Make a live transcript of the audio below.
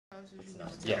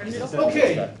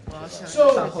Okay,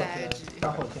 so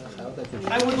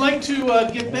I would like to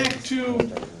get back to,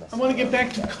 I want to get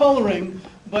back to coloring,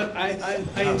 but I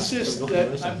insist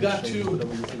that I've got to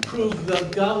prove the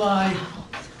Galai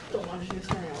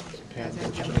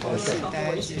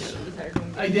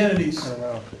identities. I don't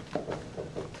know.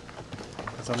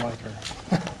 It's unlike her.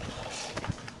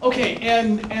 Okay,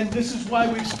 and this is why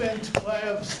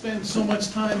I've spent so much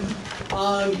time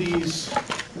on these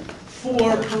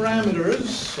four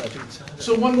parameters.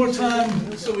 So one more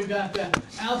time, so we've got that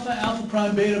alpha, alpha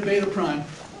prime, beta, beta prime.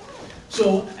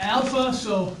 So alpha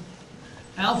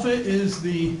is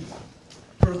the,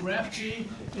 for graph G,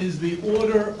 is the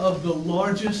order of the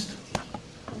largest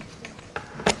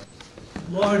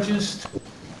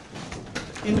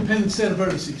independent set of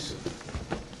vertices.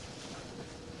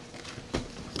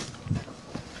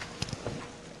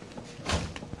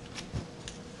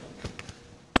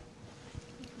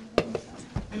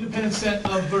 Independent set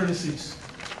of vertices.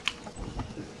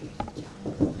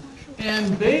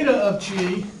 And beta of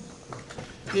G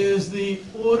is the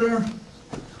order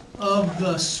of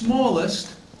the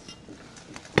smallest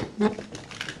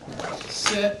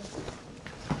set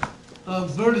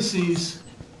of vertices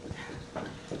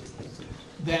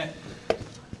that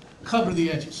cover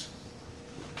the edges.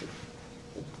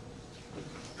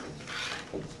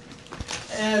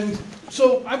 And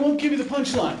so I won't give you the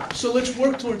punchline. So let's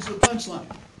work towards the punchline.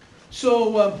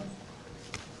 So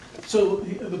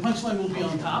the punchline will be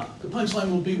on top. The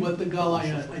punchline will be what the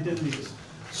Galai identity is.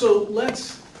 So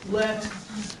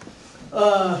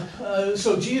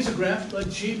so G is a graph. Let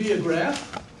G be a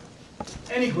graph,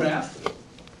 any graph,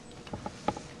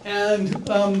 and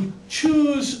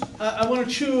choose. I want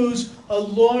to choose a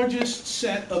largest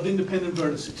set of independent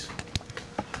vertices.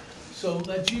 So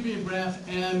let G be a graph,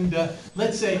 and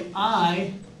let's say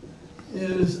I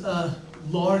is a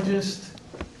largest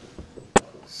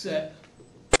set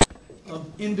of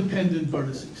independent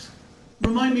vertices.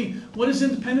 Remind me, what does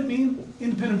independent mean?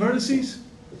 Independent vertices?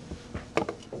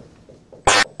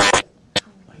 I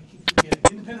keep forgetting.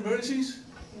 Independent vertices?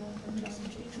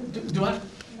 Do I?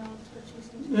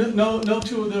 No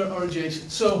two of them are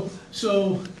adjacent. So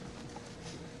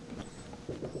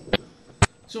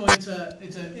it's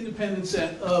an independent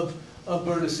set of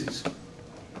vertices.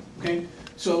 Okay,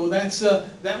 so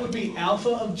that would be alpha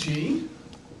of G.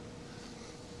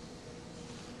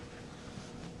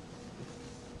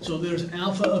 So there's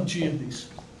alpha of G of these.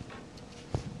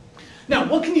 Now,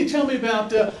 what can you tell me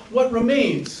about what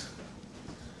remains?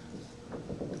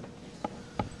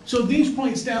 So these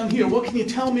points down here, what can you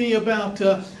tell me about,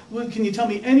 can you tell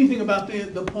me anything about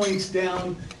the points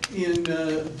down in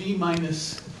V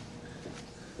minus,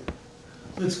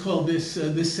 let's call this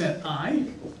set I,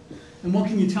 and what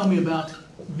can you tell me about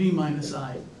V minus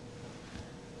I?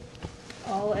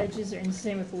 All edges are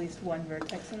incident with at least one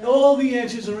vertex in it? All the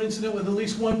edges are incident with at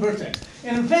least one vertex.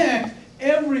 And in fact,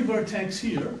 every vertex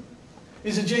here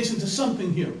is adjacent to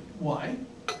something here. Why?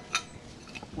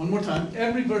 One more time.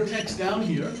 Every vertex down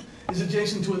here is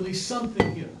adjacent to at least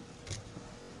something here.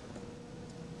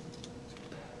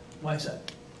 Why is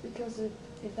that? Because it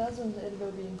doesn't, it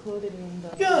will be included in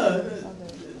the Yeah, other.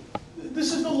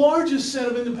 this is the largest set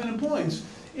of independent points.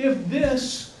 If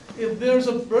there's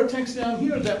a vertex down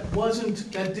here that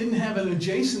didn't have an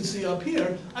adjacency up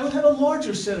here, I would have a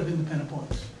larger set of independent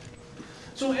points.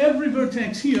 So every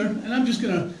vertex here, and I'm just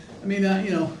gonna,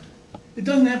 it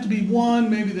doesn't have to be one,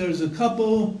 maybe there's a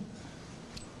couple.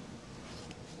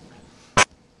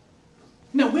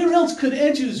 Now, where else could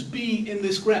edges be in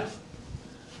this graph?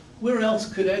 Where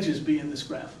else could edges be in this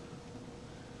graph?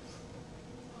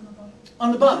 On the bottom.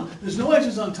 On the bottom. There's no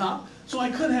edges on top, so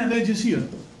I could have edges here.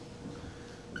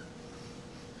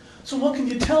 So what can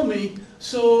you tell me?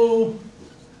 So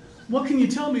what can you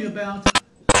tell me about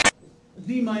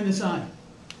V minus I?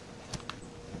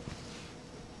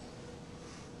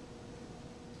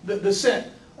 The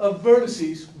set of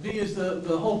vertices, V is the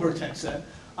whole vertex set,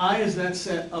 I is that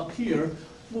set up here.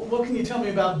 What can you tell me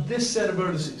about this set of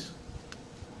vertices?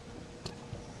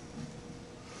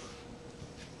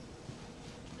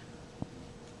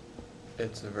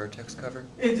 It's a vertex cover?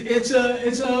 It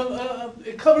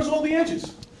covers all the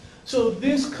edges. So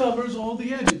this covers all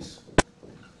the edges.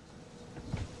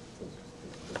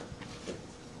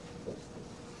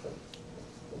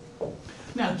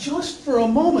 Now, just for a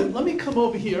moment, let me come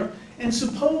over here and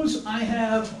suppose I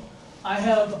have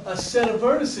a set of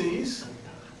vertices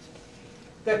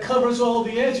that covers all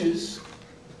the edges.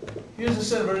 Here's a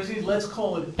set of vertices, let's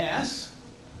call it S,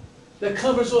 that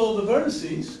covers all the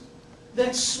vertices.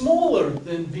 That's smaller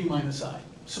than V minus I.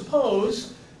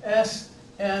 Suppose S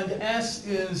and S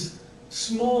is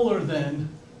smaller than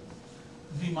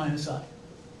v minus I.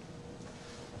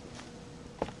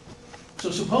 So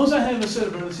suppose I have a set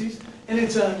of vertices, and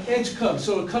it's an edge cover,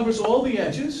 so it covers all the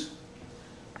edges,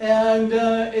 and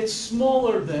it's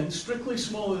smaller than, strictly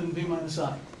smaller than v minus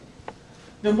I.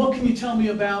 Then what can you tell me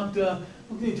about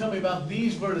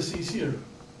these vertices here?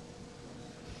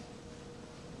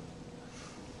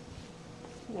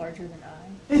 Larger than I.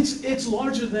 It's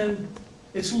larger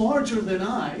than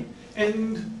I,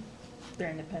 and They're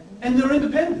independent. they're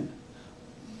independent.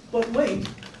 But wait,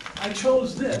 I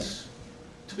chose this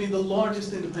to be the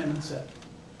largest independent set.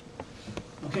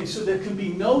 Okay, so there can be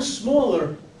no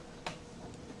smaller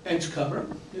edge cover.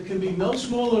 There can be no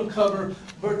smaller cover,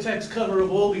 vertex cover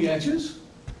of all the edges.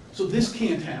 So this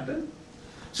can't happen.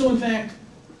 So in fact,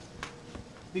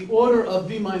 the order of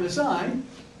v minus I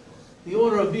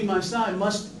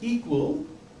must equal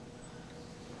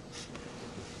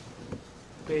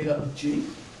beta of g.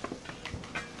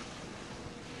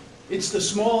 It's the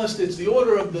smallest, it's the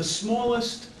order of the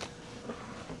smallest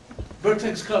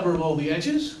vertex cover of all the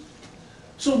edges.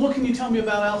 So what can you tell me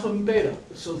about alpha and beta?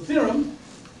 So theorem,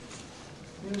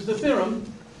 here's the theorem.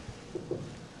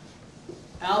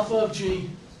 Alpha of g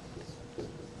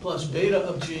plus beta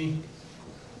of g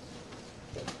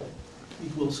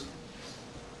equals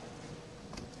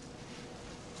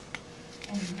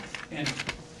n.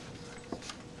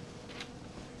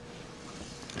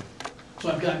 So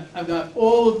I've got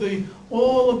all of the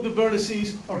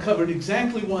vertices are covered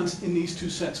exactly once in these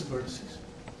two sets of vertices.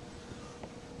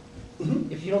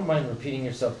 If you don't mind repeating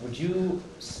yourself, would you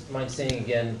mind saying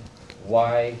again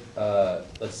why,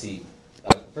 let's see,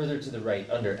 further to the right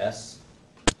under S,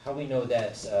 how we know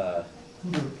that,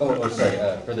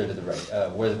 further to the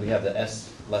right, where we have the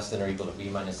S less than or equal to v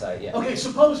minus I, yeah. Okay,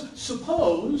 suppose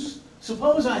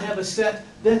I have a set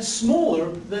that's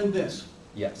smaller than this.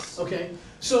 Yes. Okay,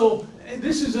 so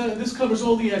this covers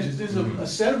all the edges. There's a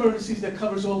set of vertices that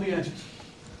covers all the edges.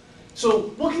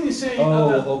 So what can you say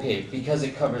about? Oh, okay, because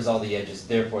it covers all the edges,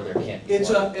 therefore there can't be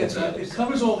one. It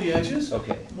covers all the edges.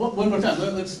 Okay. One more time.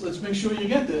 Let's make sure you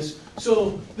get this.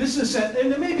 So this is a set, and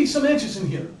there may be some edges in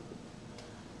here.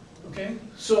 Okay,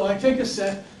 so I take a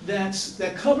set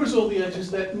that covers all the edges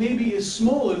that maybe is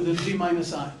smaller than g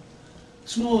minus I,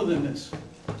 smaller than this.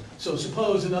 So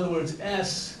suppose, in other words,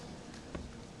 S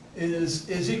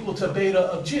is equal to beta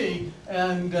of g,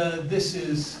 and this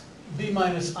is v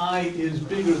minus I is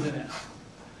bigger than f.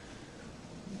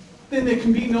 Then there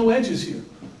can be no edges here.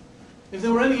 If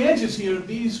there were any edges here,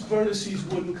 these vertices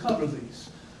wouldn't cover these.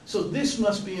 So this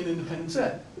must be an independent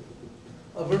set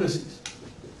of vertices.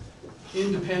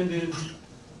 Independent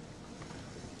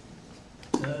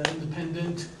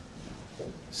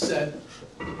set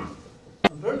of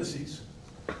vertices.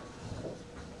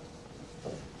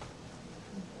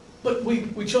 But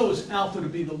we chose alpha to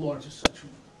be the largest such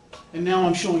one. And now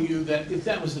I'm showing you that if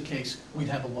that was the case, we'd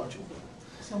have a larger one.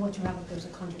 So what you have if there's a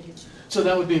contradiction? So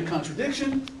that would be a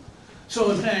contradiction. So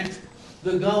in fact,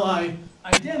 the Galli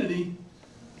identity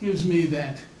gives me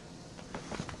that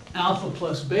alpha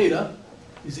plus beta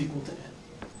is equal to n.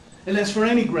 And that's for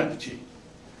any graph G.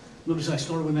 Notice I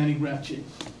started with any graph G.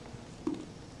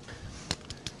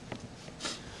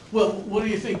 Well, what do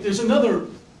you think? There's another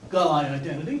Galli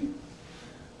identity.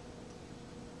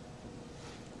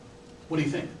 What do you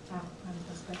think?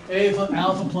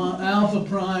 Alpha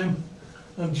prime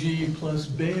of G plus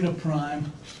beta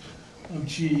prime of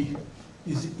G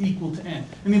is equal to n.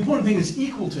 And the important thing is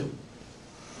equal to.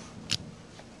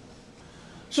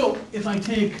 So if I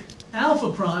take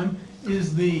alpha prime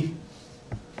is the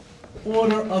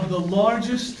order of the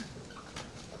largest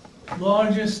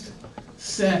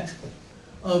set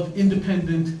of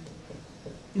independent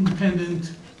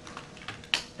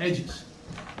edges,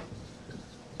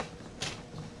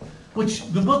 which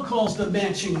the book calls the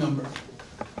matching number.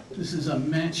 This is a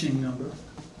matching number.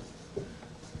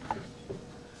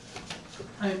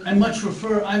 I much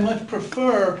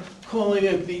prefer calling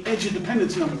it the edge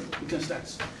independence number, because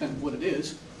that's kind of what it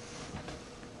is.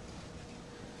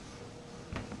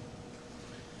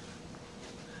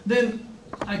 Then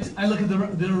I look at the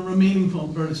remaining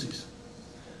vertices.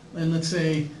 And let's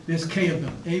say there's k of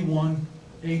them, A1,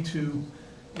 A2,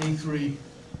 A3,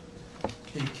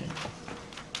 AK.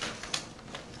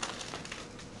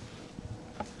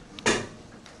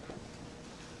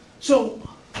 So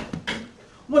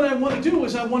what I want to do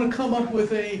is I want to come up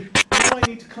with a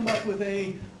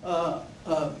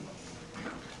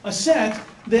set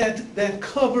that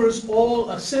covers all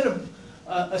a set of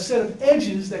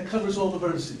edges that covers all the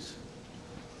vertices.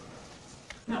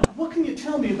 Now, what can you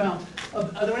tell me about?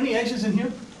 Are there any edges in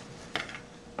here?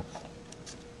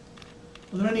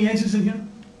 Are there any edges in here?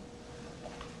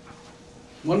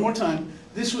 one more time,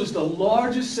 this was the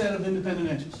largest set of independent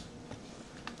edges.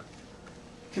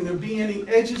 Can there be any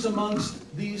edges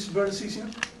amongst these vertices here?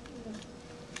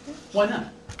 Why not?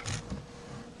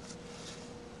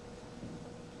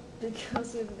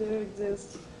 Because if there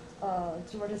exists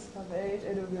vertex of edge,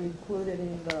 it will be included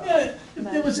in the. Yeah, if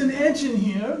there was an edge in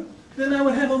here, then I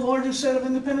would have a larger set of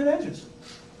independent edges.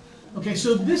 Okay,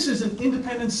 so this is an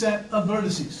independent set of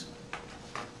vertices.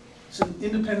 It's an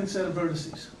independent set of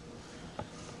vertices.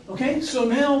 Okay, so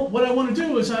now what I want to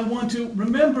do is I want to,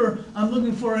 remember, I'm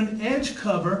looking for an edge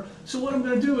cover. So what I'm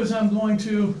going to do is I'm going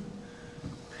to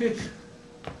pick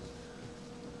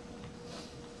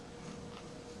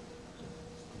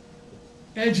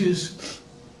edges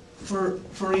for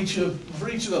each of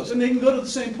those, and they can go to the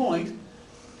same point.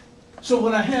 So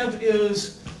what I have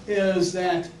is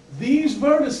that these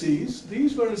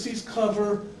vertices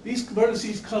cover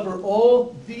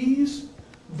all these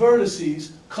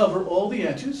vertices cover all the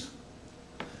edges.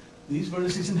 These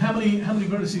vertices, and how many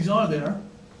vertices are there?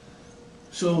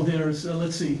 So there's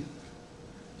let's see.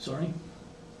 Sorry,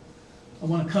 I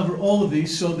want to cover all of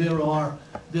these. So there are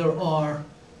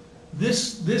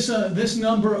this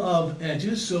number of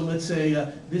edges. So let's say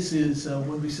this is what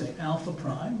do we say, alpha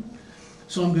prime.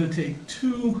 So I'm going to take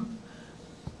 2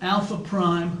 alpha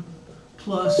prime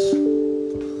plus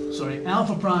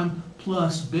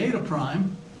beta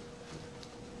prime.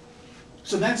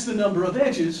 So that's the number of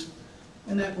edges,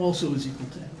 and that also is equal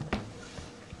to n.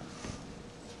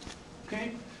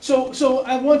 Okay? So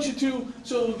I want you to,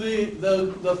 so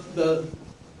the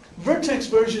vertex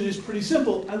version is pretty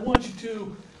simple. I want you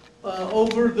to,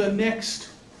 over the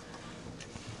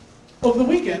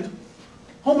weekend,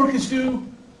 homework is due,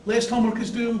 last homework is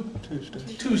due?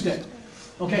 Tuesday.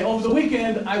 Okay, over the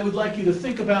weekend, I would like you to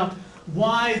think about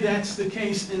why that's the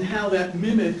case and how that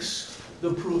mimics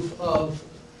the proof of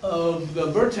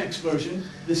the vertex version.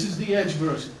 This is the edge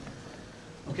version.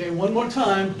 Okay, one more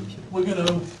time, we're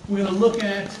gonna look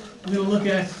at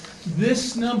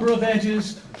this number of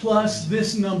edges plus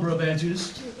this number of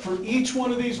edges. For each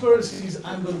one of these vertices,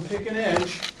 I'm going to pick an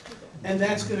edge, and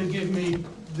that's going to give me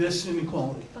this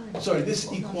inequality. Sorry, this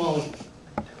equality.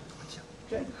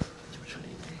 Okay.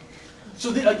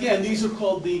 So again, these are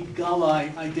called the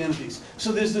Galai identities.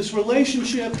 So there's this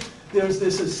relationship, there's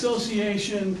this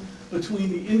association between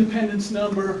the independence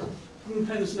number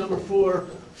for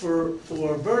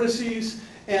vertices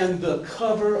and the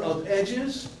cover of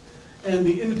edges, and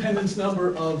the independence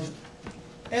number of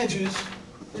edges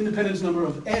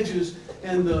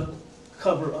and the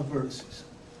cover of vertices.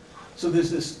 So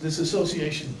there's this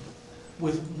association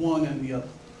with one and the other.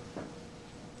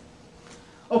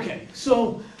 Okay,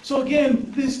 so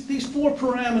again, these 4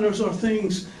 parameters are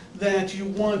things that you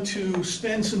want to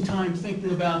spend some time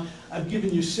thinking about. I've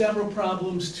given you several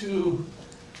problems to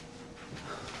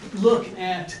look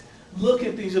at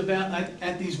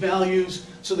these values.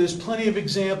 So there's plenty of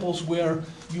examples where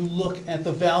you look at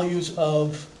the values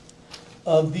of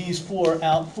these four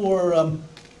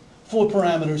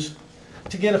parameters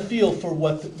to get a feel for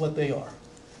what they are.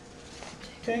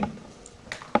 Okay.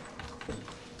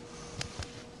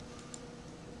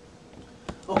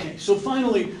 Okay, so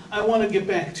finally, I want to get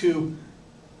back to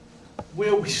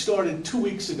where we started 2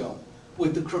 weeks ago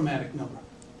with the chromatic number.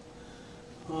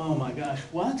 Oh my gosh,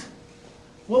 what?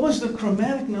 What was the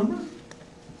chromatic number?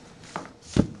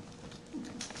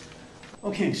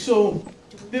 Okay, so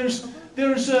there's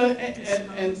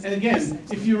and again,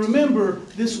 if you remember,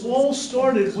 this all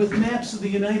started with maps of the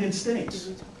United States.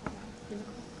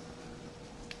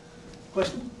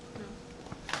 Question?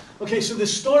 Okay, so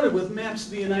this started with maps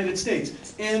of the United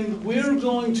States, and we're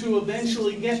going to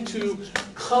eventually get to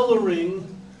coloring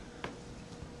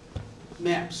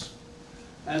maps,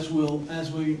 as we'll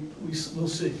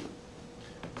see.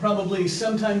 Probably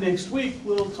sometime next week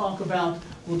we'll talk about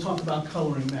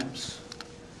coloring maps.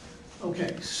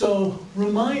 Okay, so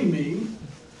remind me,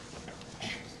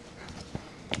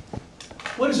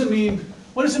 what does it mean?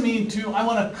 What does it mean to I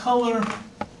want to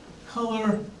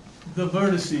color the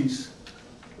vertices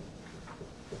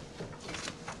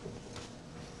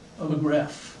of a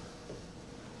graph?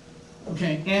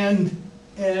 Okay, and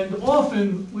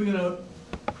often we're going to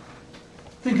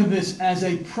think of this as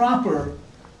a proper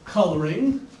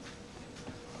coloring.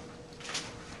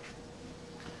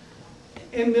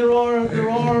 And there are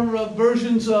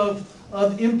versions of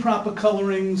improper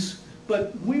colorings,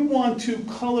 but we want to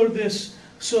color this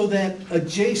so that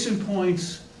adjacent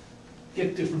points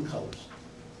get different colors.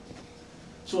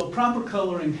 So a proper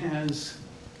coloring has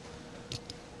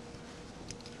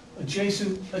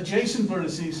adjacent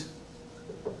vertices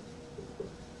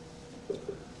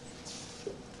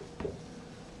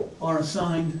are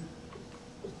assigned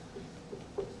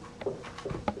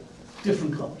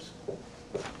different colors.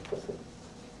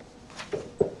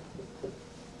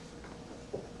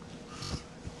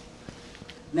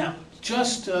 Now,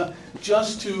 just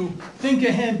to think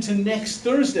ahead to next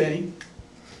Thursday,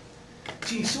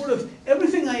 gee, sort of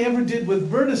everything I ever did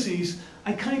with vertices,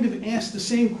 I kind of asked the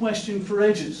same question for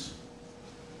edges.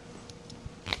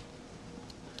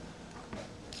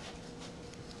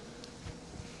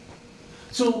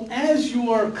 So as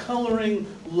you are coloring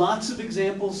lots of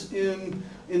examples in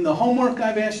the homework,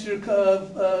 I've asked you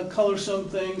to color some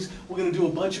things. We're going to do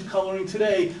a bunch of coloring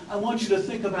today. I want you to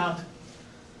think about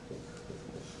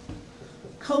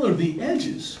color the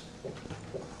edges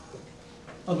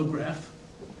of a graph.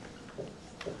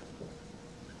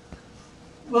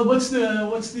 Well, what's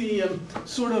the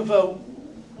sort of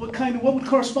what would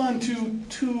correspond to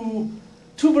two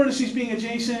vertices being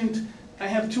adjacent? I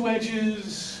have two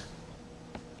edges.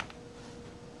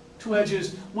 Two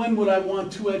edges. When would I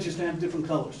want two edges to have different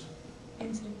colors?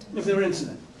 Incident. If they're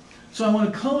incident. So I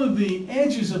want to color the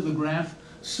edges of the graph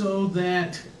so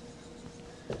that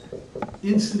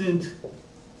incident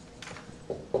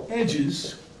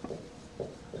edges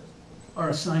are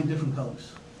assigned different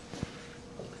colors.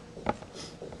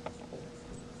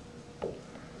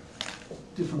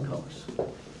 Different colors.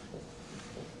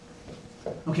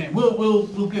 Okay,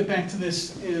 we'll get back to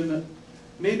this in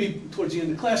maybe towards the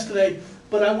end of class today,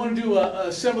 but I want to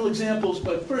do several examples.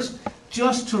 But first,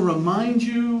 just to remind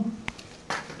you,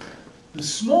 the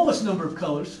smallest number of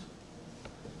colors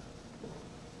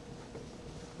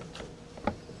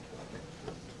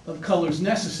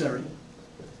necessary.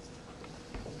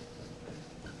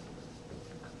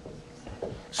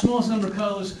 Smallest number of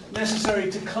colors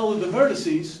necessary to color the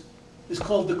vertices is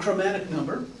called the chromatic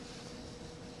number.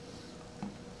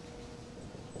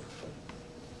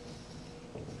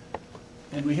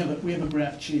 And we have a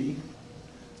graph G,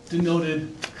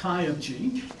 denoted chi of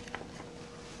G.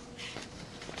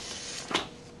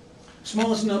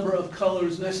 Smallest number of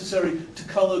colors necessary to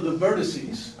color the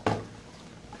vertices.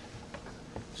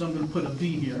 So I'm going to put a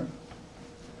V here.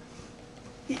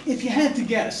 If you had to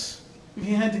guess,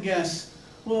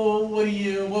 well,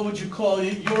 what would you call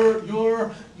it?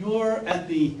 You're at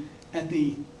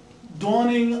the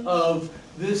dawning of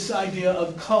this idea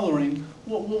of coloring.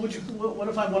 What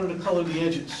if I wanted to color the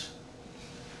edges?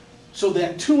 So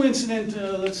that two incident.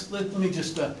 Let's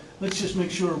just make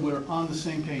sure we're on the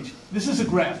same page. This is a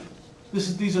graph.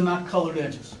 These are not colored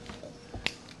edges.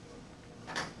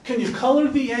 Can you color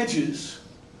the edges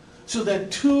so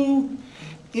that two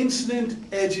incident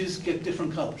edges get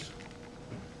different colors?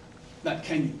 Not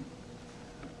can you.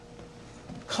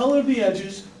 Color the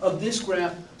edges of this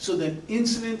graph so that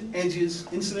incident edges,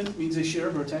 incident means they share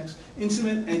a vertex,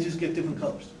 incident edges get different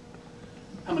colors.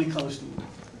 How many colors do you need?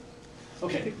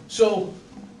 Okay, so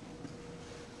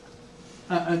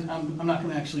I'm not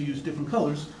going to actually use different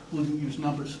colors, we'll use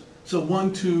numbers. So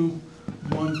 1, 2,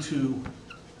 1, 2,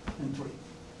 and 3.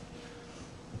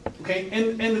 Okay,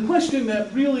 and the question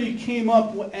that really came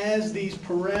up as these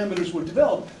parameters were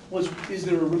developed was, is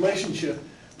there a relationship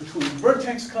between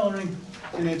vertex coloring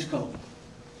and edge coloring?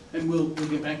 And we'll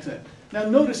get back to that. Now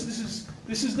notice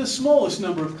this is the smallest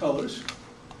number of colors,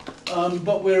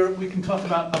 but where we can talk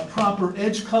about a proper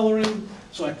edge coloring.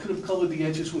 So I could have colored the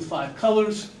edges with 5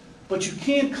 colors, but you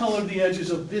can't color the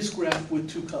edges of this graph with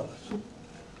 2 colors.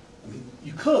 I mean,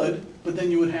 you could, but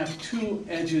then you would have 2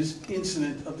 edges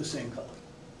incident of the same color.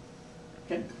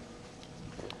 Okay?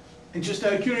 And just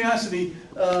out of curiosity,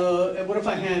 what if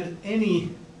I had any,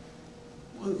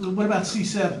 what about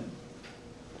C7?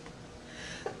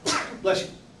 Bless you.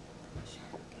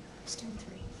 Still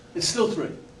 3. It's still 3.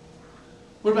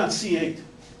 What about C8?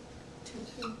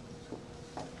 2.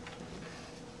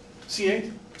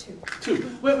 C8? 2.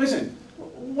 2. Wait a second.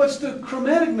 What's the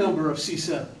chromatic number of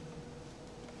C7?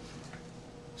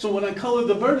 So when I color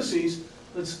the vertices,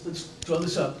 let's draw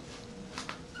this up.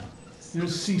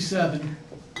 Here's C7.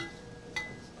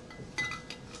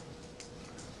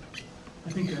 I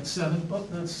think that's 7. Oh,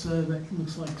 that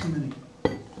looks like too many.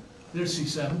 There's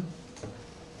C7.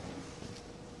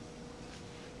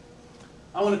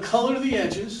 I want to color the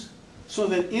edges so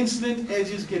that incident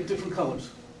edges get different colors.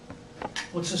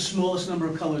 What's the smallest number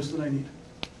of colors that I need?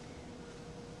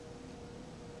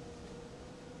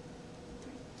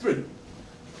 3.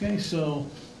 Okay, so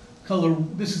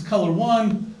this is color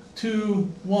 1,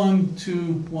 2, 1,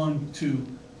 2, 1, 2,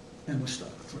 and we're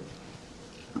stuck with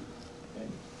 3. Okay.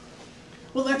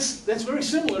 Well, that's very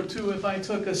similar to if I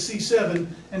took a C7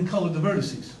 and colored the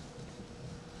vertices.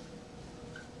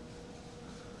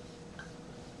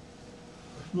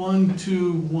 1,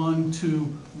 2, 1, 2,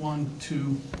 1,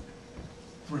 2,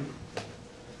 3.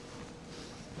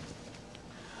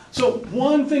 So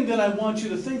one thing that I want you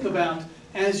to think about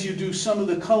as you do some of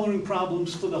the coloring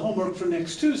problems for the homework for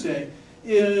next Tuesday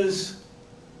is,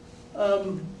 are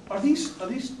these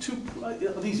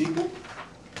equal?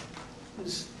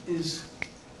 Is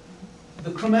the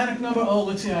chromatic number, oh,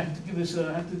 let's see, I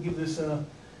have to give this,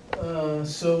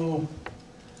 so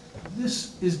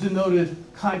this is denoted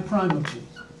chi prime of G.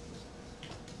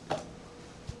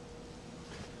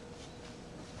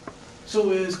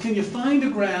 So can you find a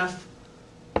graph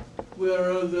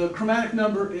where the chromatic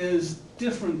number is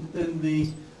different than the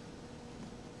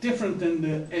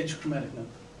edge chromatic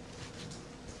number?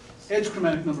 Edge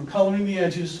chromatic number, coloring the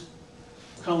edges,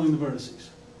 coloring the vertices.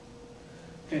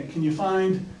 Okay, can you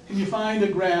find a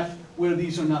graph where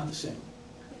these are not the same?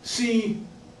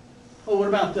 What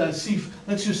about C?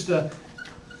 Let's just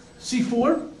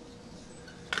C4.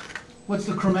 What's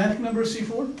the chromatic number of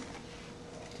C4?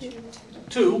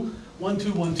 2. 1,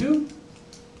 2, 1, 2.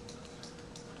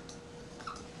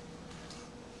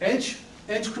 Edge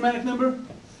chromatic number?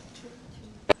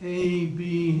 A,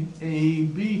 B, A,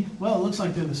 B. Well, it looks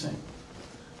like they're the same.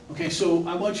 Okay, so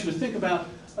I want you to think about,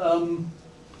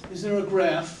 is there a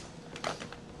graph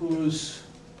whose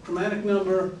chromatic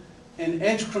number and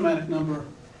edge chromatic number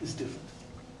is different?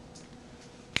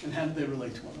 And how do they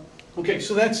relate to one another? Okay,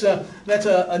 so that's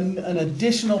an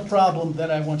additional problem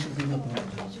that I want you to be looking at.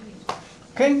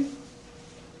 Okay?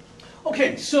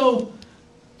 Okay, so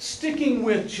sticking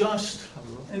with just,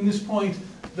 in this point,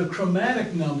 the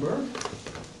chromatic number.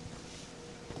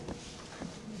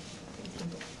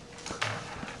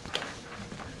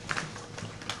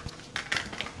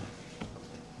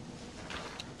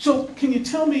 So can you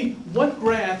tell me what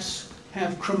graphs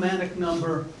have chromatic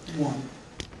number 1?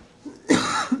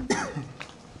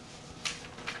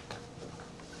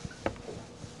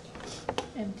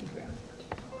 Empty ground.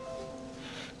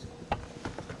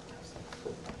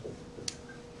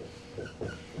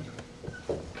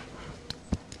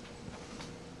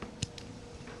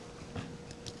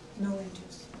 No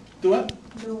edges. Do what?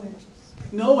 No edges.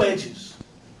 No edges.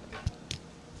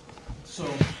 So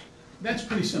that's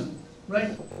pretty simple,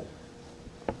 right?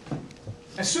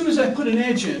 As soon as I put an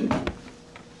edge in,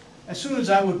 as soon as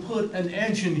I would put an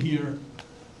edge in here,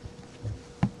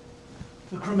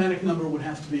 the chromatic number would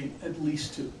have to be at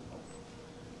least 2.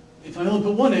 If I only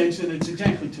put one edge, then it's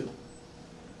exactly 2.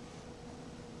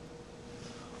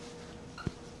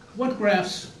 What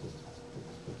graphs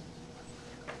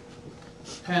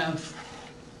have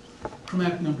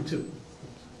chromatic number 2?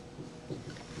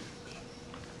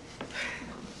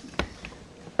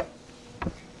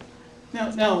 Now,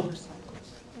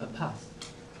 A path.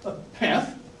 a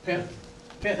path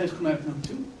has chromatic number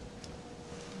 2.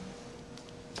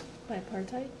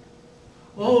 Bipartite?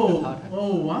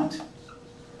 Oh, what?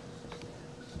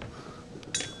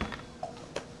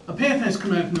 A path has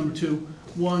chromatic number 2,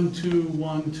 1, 2,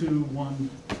 1, 2, 1,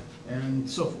 and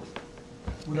so forth.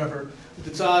 Whatever. If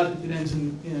it's odd, it ends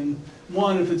in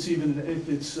 1. If it's even, if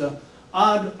it's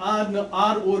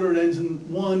odd order, it ends in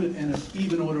 1, and if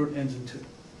even order, it ends in 2.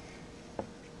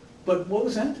 But what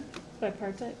was that?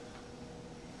 Bipartite?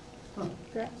 Huh.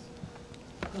 Graphs?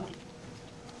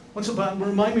 What's about?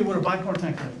 Remind me what a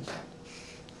bipartite graph is.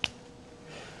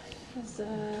 Has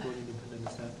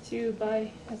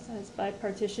has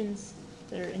bipartitions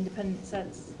that are independent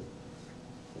sets.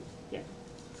 Yeah,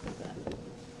 let's go with that.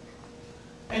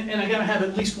 And I gotta have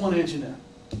at least one edge in there.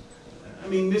 I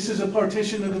mean, this is a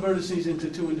partition of the vertices into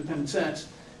 2 independent sets.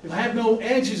 If I have no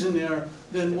edges in there,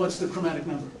 then what's the chromatic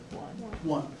number?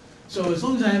 1. So as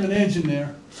long as I have an edge in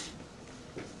there,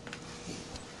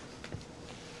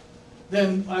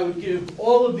 then I would give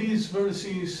all of these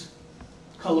vertices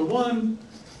color 1,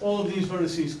 all of these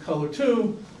vertices color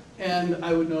 2, and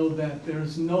I would know that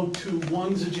there's no 2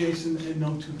 1s adjacent and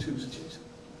no 2 2s adjacent.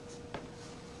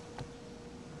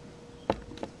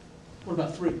 What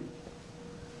about 3?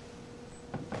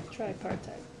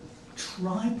 Tripartite.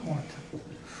 Tripartite.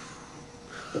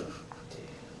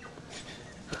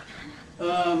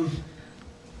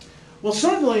 Well,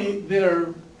 certainly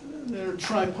they're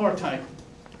tripartite.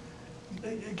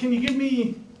 Can you give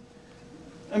me?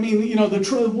 I mean, you know, the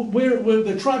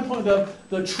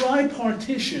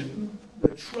tripartition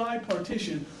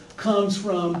comes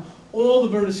from all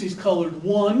the vertices colored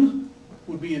 1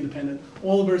 would be independent,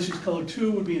 all the vertices colored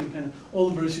 2 would be independent, all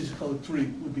the vertices colored 3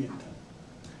 would be independent.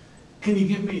 Can you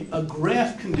give me a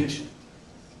graph condition?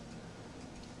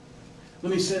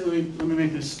 Let me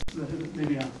make this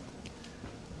maybe out.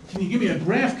 Can you give me a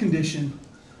graph condition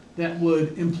that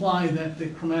would imply that the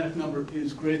chromatic number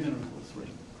is greater than or equal to 3?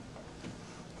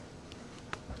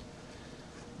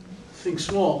 Think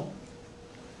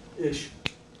small-ish.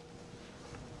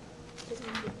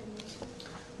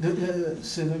 Say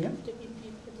that again? The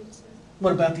independent set,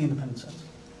 What about the independent sets?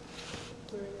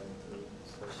 where we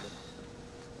sort of-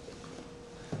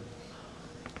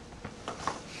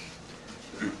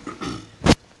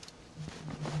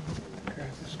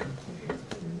 Graph is complete.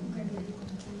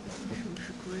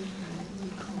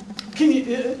 Can you,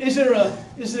 is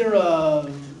there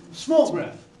a small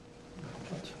graph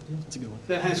That's a good one.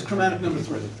 that has chromatic number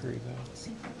 3? Three, though.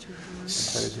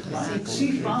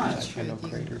 C5. I know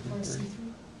greater than three.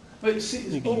 Wait, wait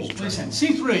a second.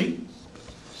 C3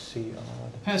 C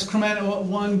odd. has chromatic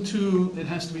 1, 2, it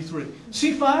has to be 3.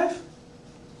 C5?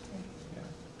 Yeah.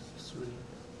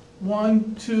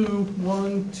 1, 2,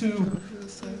 1, 2,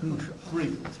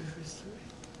 3.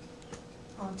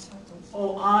 On cycles.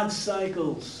 Oh, odd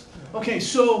cycles. Okay,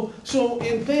 so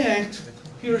in fact,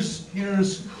 here's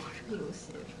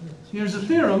a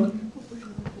theorem.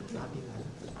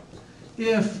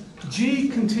 If G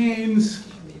contains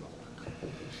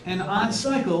an odd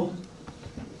cycle,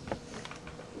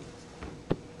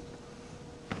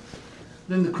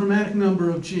 then the chromatic number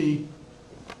of G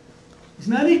is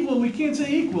not equal, we can't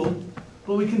say equal,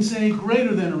 but we can say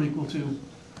greater than or equal to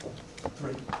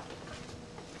 3.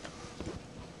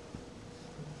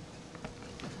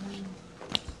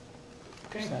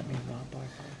 Okay. Does that mean not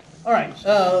bipartite? All right,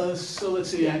 so let's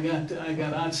see, I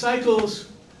got odd cycles,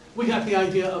 we got the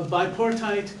idea of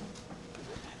bipartite,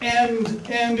 and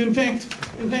in fact,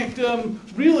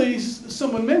 really,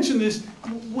 someone mentioned this,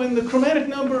 when the chromatic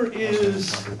number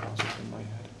is Boundary process in my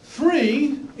head.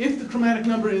 3, if the chromatic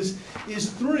number is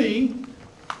 3,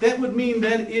 that would mean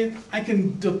that I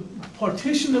can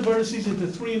partition the vertices into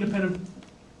 3 independent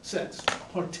sets.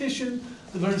 Partition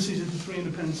the vertices into 3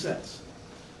 independent sets.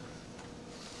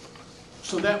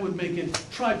 So that would make it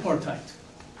tripartite.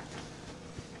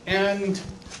 And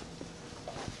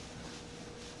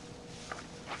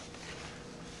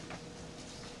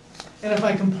if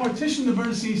I can partition the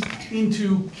vertices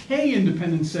into k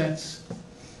independent sets,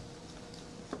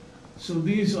 so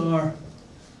these are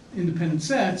independent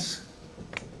sets,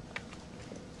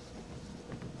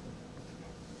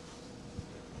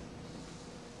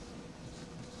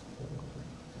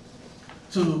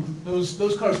 so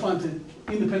those correspond to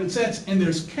independent sets, and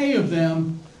there's k of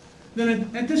them, then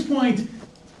at this point,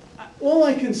 all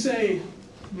I can say,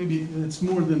 maybe it's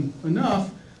more than enough,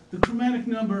 the chromatic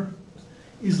number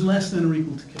is less than or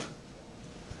equal to k.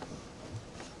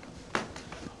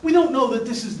 We don't know that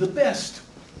this is the best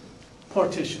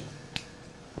partition,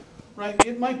 right?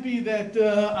 It might be that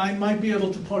I might be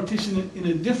able to partition it in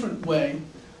a different way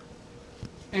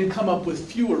and come up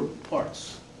with fewer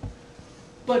parts.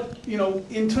 But, you know,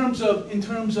 in terms of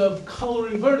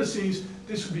coloring vertices,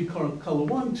 this would be color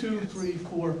 1, 2, 3,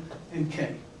 4, and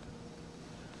k.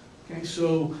 Okay,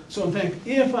 so in fact,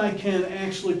 if I can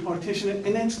actually partition it,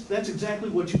 and that's exactly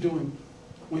what you're doing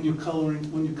when you're coloring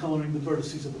the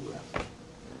vertices of a graph.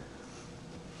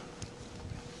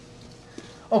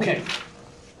 Okay,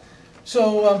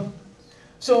 so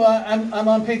I'm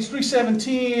on page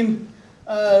 317.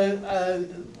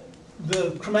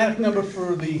 The chromatic number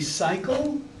for the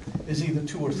cycle is either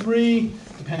 2 or 3,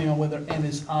 depending on whether n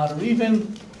is odd or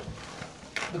even.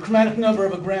 The chromatic number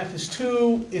of a graph is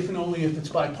 2, if and only if it's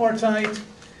bipartite.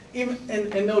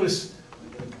 And notice,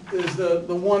 there's the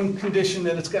one condition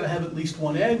that it's got to have at least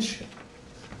one edge.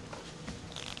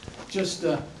 Just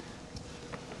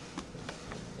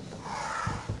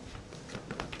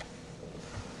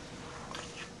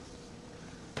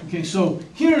okay, so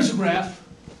here's a graph.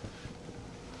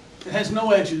 It has no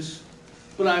edges,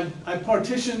 but I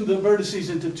partitioned the vertices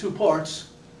into two parts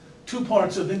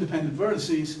of independent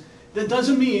vertices. That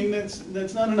doesn't mean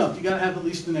that's not enough. You got to have at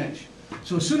least an edge.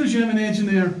 So as soon as you have an edge in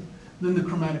there, then the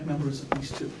chromatic number is at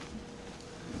least 2.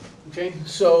 Okay,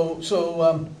 so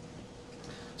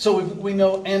we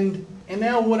know, and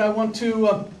now what I want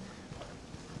to.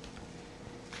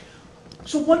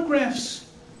 So what graphs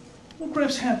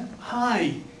have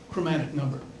high chromatic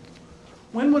number?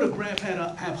 When would a graph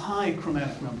have high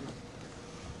chromatic number?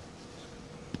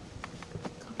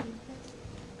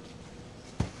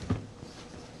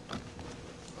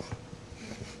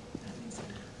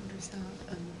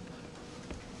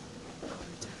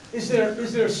 Is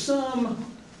there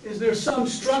some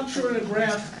structure in a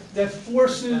graph that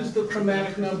forces the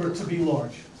chromatic number to be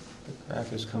large? The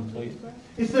graph is complete.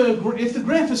 If the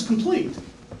graph is complete,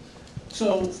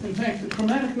 so in fact the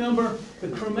chromatic number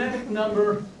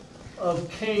of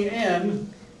Kn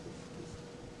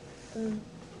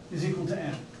is equal to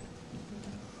n.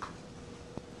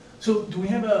 So do we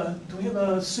have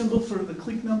a symbol for the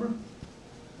clique number?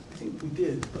 I think we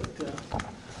did, but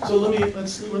so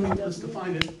let's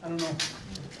define it. I don't know.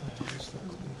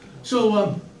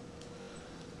 So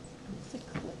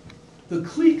the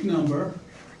clique number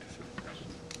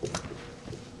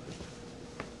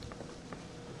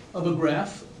of a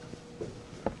graph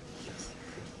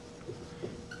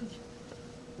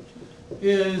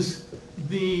is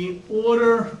the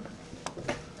order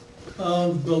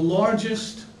of the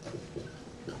largest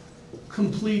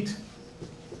complete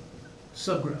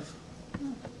subgraph.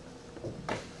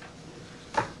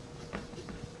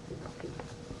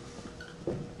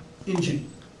 In G.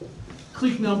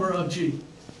 Clique number of G.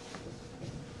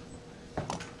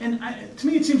 And to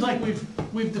me, it seems like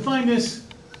we've defined this,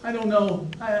 I don't know,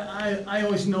 I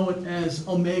always know it as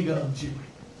omega of G.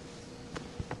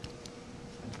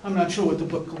 I'm not sure what the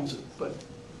book calls it, but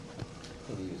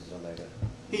He uses omega.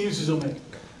 he uses omega.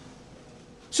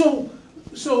 So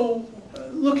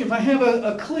look, if I have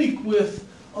a clique with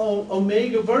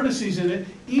omega vertices in it,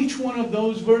 each one of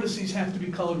those vertices have to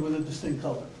be colored with a distinct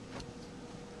color.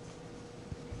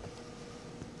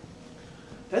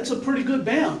 That's a pretty good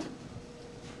bound.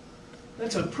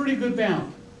 That's a pretty good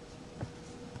bound.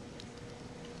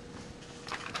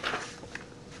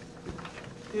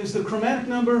 Is the chromatic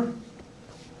number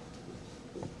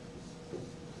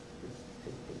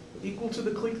equal to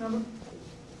the clique number?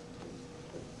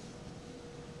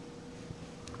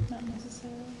 Not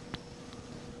necessarily.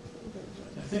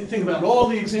 Think about all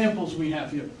the examples we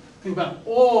have here. Think about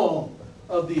all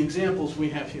of the examples we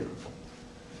have here.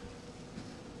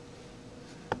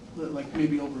 Like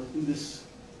maybe over in this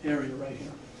area right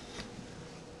here.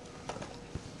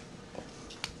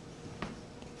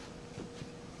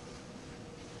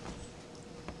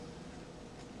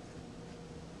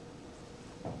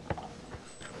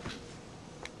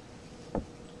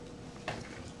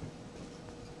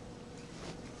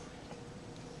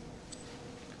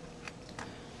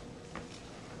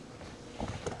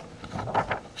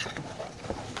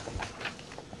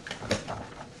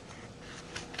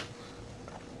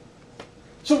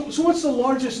 So what's the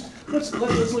largest, let's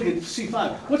look at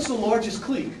C5. What's the largest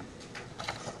clique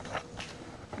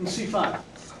in C5?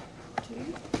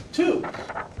 2.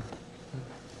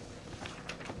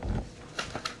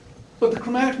 But the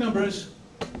chromatic number is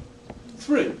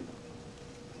 3.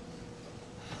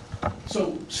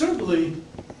 So certainly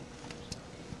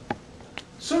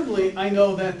I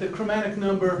know that the chromatic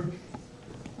number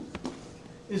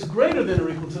is greater than or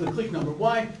equal to the clique number.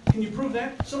 Why? Can you prove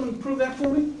that? Someone prove that for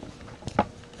me?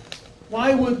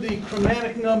 Why would the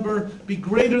chromatic number be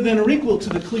greater than or equal to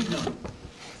the clique number?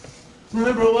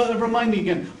 Remember, remind me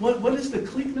again, what is the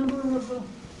clique number of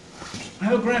I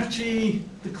have a graph G,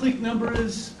 the clique number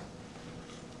is?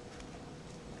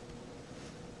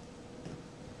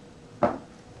 Or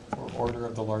order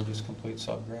of the largest complete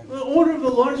subgraph. The order of the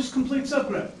largest complete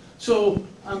subgraph. So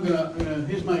I'm gonna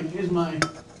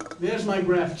there's my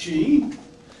graph G,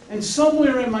 and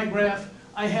somewhere in my graph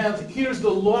I have, here's the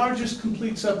largest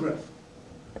complete subgraph.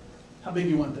 How big do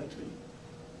you want that to be?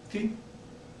 T?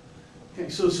 Okay,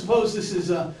 so suppose this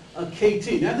is a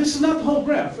KT. Now this is not the whole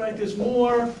graph, right? There's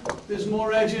more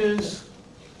edges.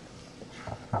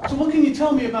 So what can you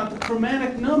tell me about the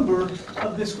chromatic number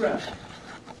of this graph?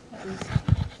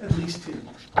 At least T.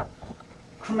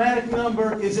 Chromatic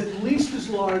number is at least as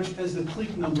large as the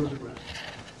clique number of the graph.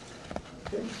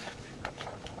 Okay?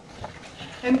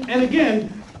 And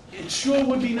again, it sure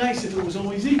would be nice if it was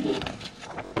always equal.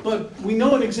 But we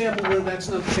know an example where that's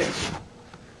not the case.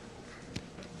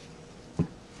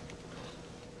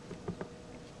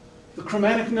 The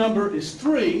chromatic number is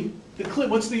 3.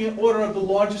 What's the order of the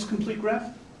largest complete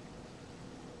graph?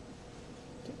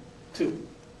 2.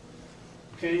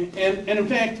 Okay, and in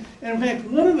fact,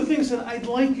 one of the things that I'd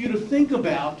like you to think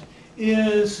about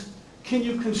is, can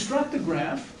you construct a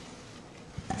graph?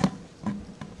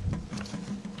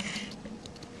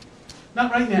 Not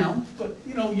right now, but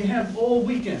you have all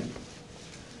weekend.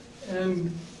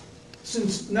 And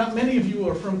since not many of you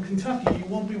are from Kentucky, you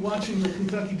won't be watching the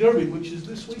Kentucky Derby, which is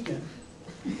this weekend.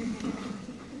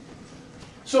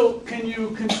 So can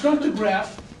you construct a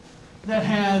graph that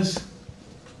has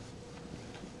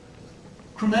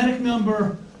chromatic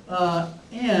number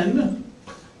n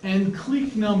and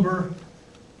clique number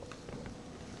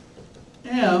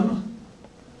m,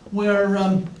 where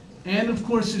n, of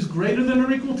course, is greater than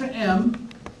or equal to m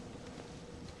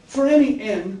for any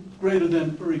n greater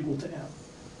than or equal to m.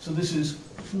 So this is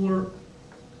for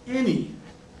any.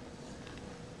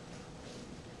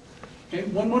 Okay,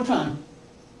 one more time.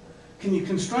 Can you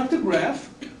construct a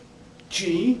graph,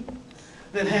 G,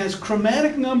 that has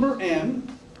chromatic number n,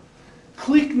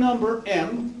 clique number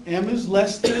m, m is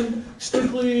less than,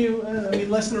 strictly,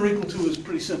 less than or equal to is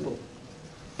pretty simple.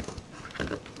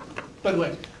 By the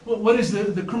way, what is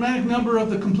the chromatic number of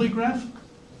the complete graph?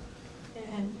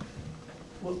 And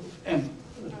Well, M.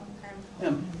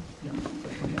 M, yeah.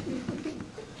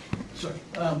 Sorry.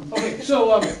 Okay,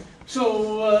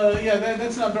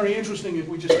 that's not very interesting if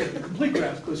we just get the complete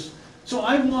graph, because, so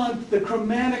I want the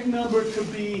chromatic number to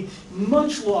be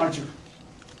much larger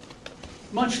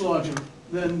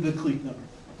than the clique number.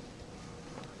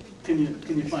 Can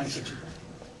you find such a thing?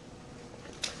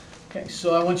 Okay,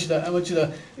 so I want you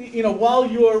to, while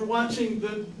you're watching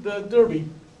the Derby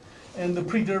and the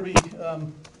pre-Derby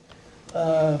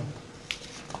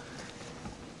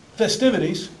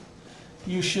festivities,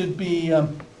 you should be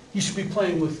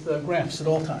playing with graphs at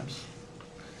all times.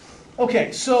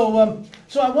 Okay, so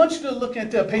I want you to look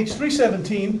at page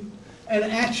 317 and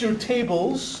at your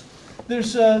tables.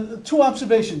 There's two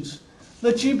observations.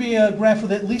 Let G be a graph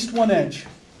with at least one edge.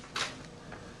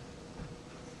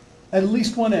 At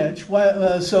least one edge.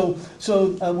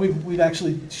 We've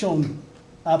actually shown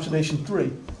observation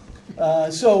 3.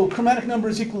 So chromatic number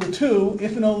is equal to 2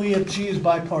 if and only if G is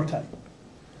bipartite.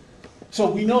 So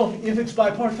we know if it's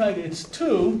bipartite, it's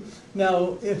 2.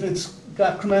 Now, if it's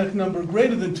got chromatic number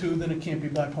greater than 2, then it can't be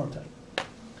bipartite.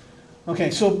 Okay,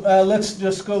 so let's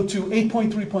just go to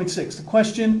 8.3.6. The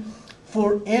question,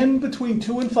 for n between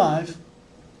 2 and 5,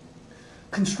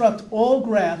 construct all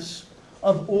graphs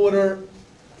of order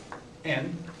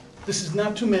n. This is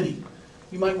not too many.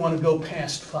 You might want to go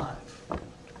past 5.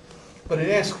 But it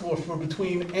asks for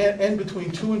between n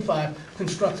between 2 and 5,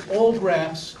 construct all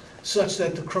graphs such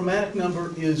that the chromatic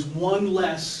number is 1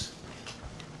 less.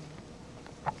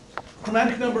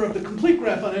 Chromatic number of the complete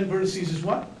graph on n vertices is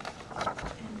what?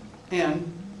 N.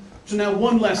 So now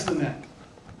 1 less than that.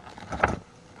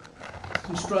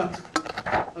 Construct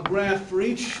a graph for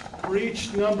each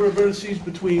number of vertices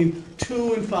between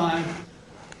 2 and 5.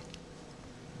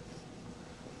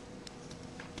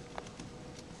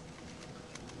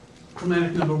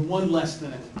 Chromatic number 1 less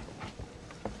than n.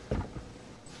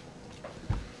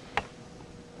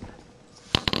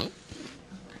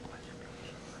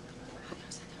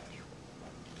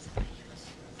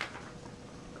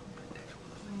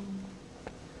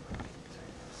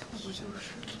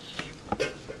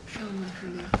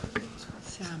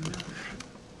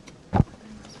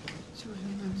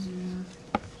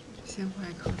先画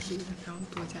一个例子，然后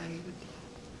多加一个点。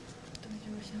对，就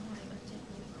是先画一个减一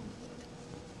个负的，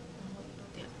然后一个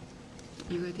点。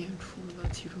一个点除了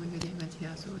其中一个点跟其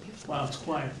他所有点。Wow, it's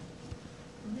quiet.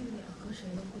 那个点和谁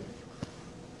都不一样。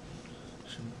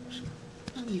是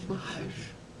那你不还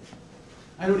是？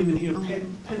 I don't even hear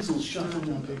pencils shuffling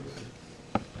on paper.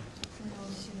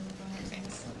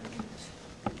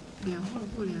 连或者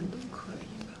不连都可以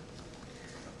吧，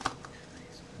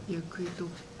也可以都，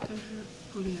但是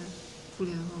不连的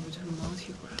话不就是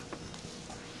multigraph？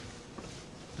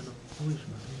 那为什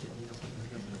么 n 减1的话能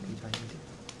让它多加一点？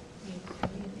也可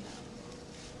以的呀。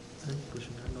 n 不是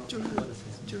按照就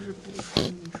是比如说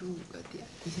你是5个点，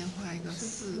你先画一个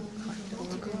4个，多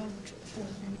个只是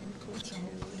多调2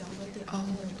个点，或者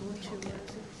多调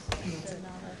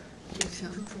就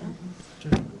像这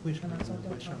是为什么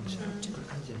会上下？这个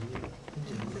n 减1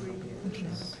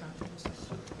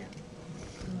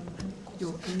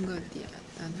有 n 个点，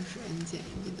但它是 n 减1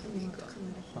的那个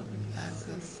画的 x。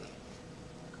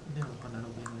那样的话，难道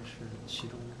不应该是其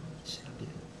中其他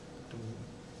点都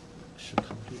是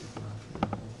complete graph， 然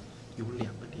后有2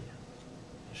个点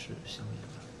是相连的，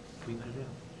不应该是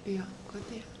这样？2个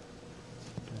点。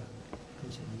对啊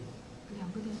 ，n 减1。2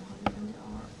个点的话就n减2。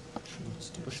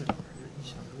是不是？你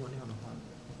想，如果那样的话，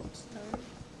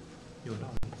有道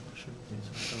理，是没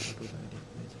错，到时候多加一点，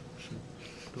没错，是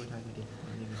多加一个点，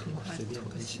那个点随便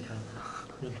跟其他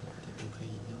任何点都可以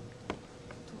一样。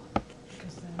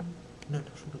那他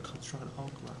说的 construct all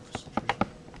graphs 是什么？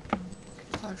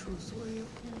画出所有。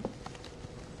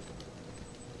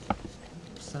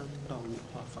3到5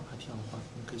画法，这样的话，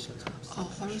你可以先从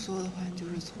画出所有的话，你就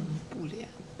是从不连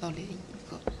到连1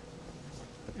个，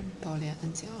到连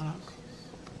n 减2个，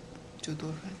就多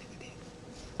出来那个点。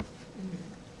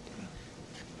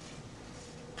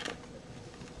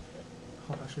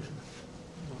画法是什么？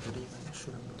我觉得应该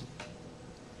数量不多。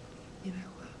你来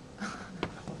画。2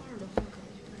的话可能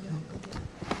就是2个点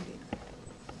1点。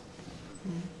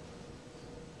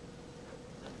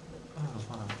2的话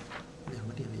2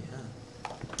个点连。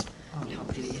2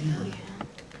不是1吗？2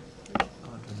这2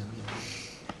个点连。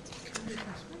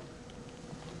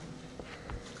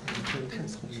这太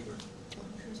聪明了。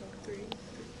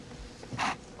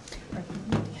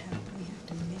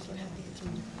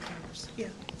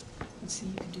So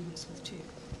you can do this with 2.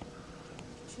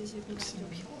 学习不来就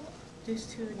飘了。These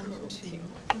 2 are close. 1,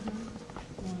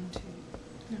 2.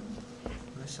 No. 我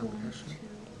在想的是。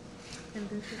 And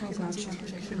this is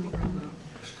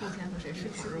后天和谁吃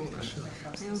烤肉呢？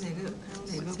还有哪个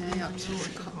朋友约我吃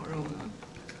烤肉呢？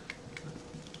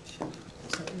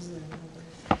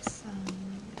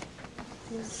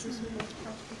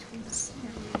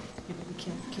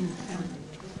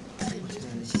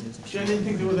 She had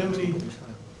anything to do with how many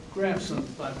graphs on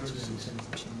 5 vertices.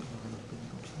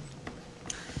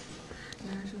 原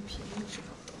来是平面吃烤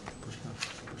肉。不是啊，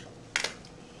不是，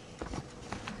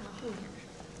你看后面是。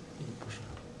不是，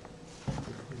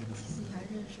自己还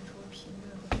认识说平面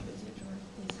和学姐之外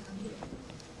第三个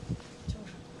叫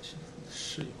什么？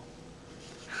室友。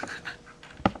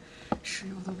室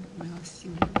友都没有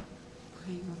姓名，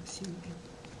可以用姓名。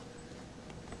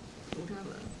卢占文。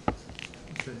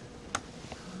对。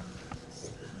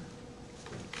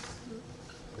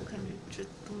我感觉这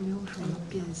都没有什么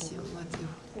变形了，就。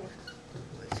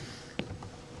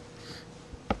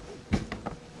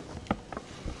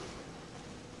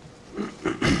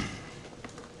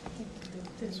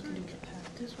 This one,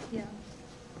 this one, yeah.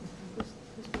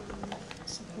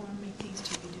 So or make these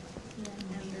two be different. Yeah,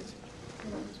 and this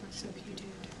one. So if you do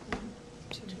 1,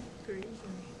 2, 3,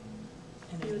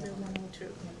 and you do 1,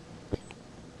 2.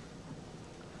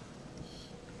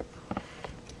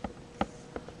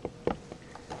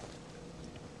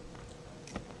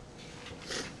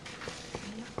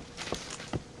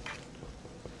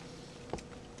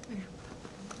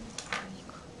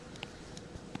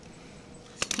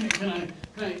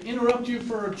 Can I interrupt you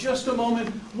for just a moment?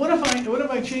 What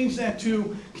if I change that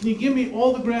to, can you give me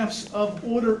all the graphs of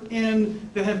order n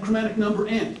that have chromatic number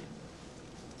n?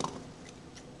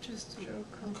 Just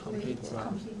complete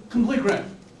graph. Complete graph.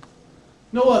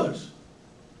 No others.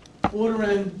 Order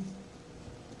n,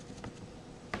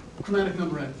 chromatic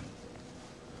number n.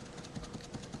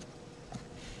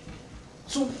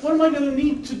 So what am I going to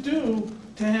need to do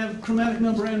to have chromatic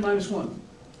number n minus 1?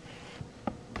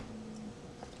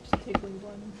 Just take away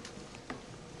one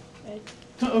edge.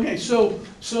 Okay, so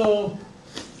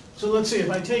let's see. If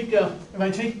I take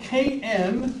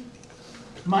kn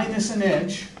minus an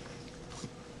edge,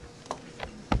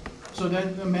 so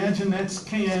that imagine that's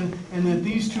kn, and that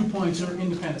these 2 points are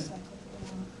independent.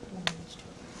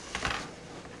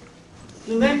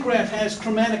 Then that graph has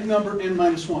chromatic number n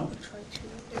minus 1.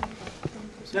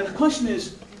 Now the question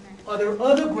is, are there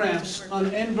other graphs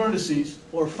on n vertices,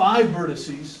 or 5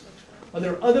 vertices? Are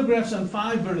there other graphs on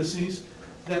 5 vertices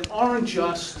that aren't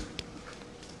just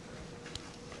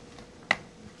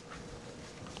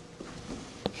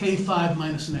k5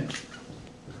 minus an edge?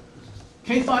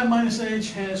 K5 minus an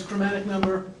edge has chromatic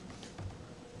number.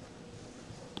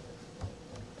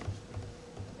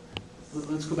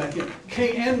 Let's go back in.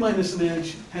 Kn minus an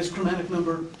edge has chromatic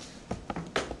number.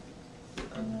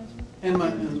 It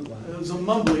was a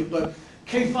mumbly, but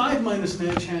K5 minus an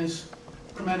edge has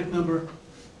chromatic number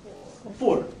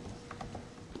 4.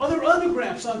 Are there other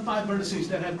graphs on 5 vertices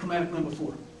that have chromatic number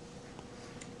 4?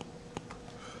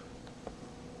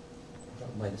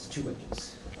 Minus 2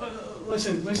 edges.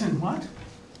 Listen, what?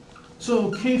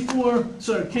 So K4,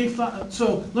 sorry, K5,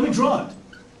 so let me draw it.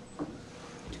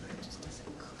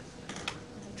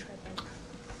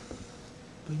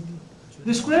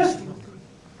 This graph?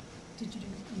 Did you do,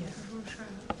 yeah.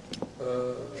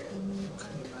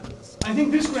 I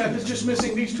think this graph is just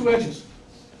missing these 2 edges.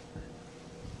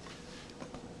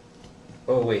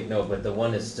 Oh, wait, no, but the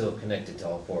 1 is still connected to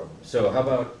all 4 of them. So how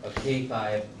about a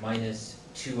K5 minus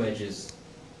 2 edges,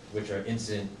 which are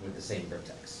incident with the same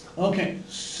vertex? Okay,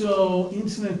 so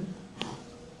incident,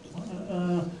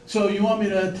 so you want me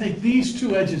to take these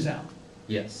 2 edges out?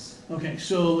 Yes. Okay,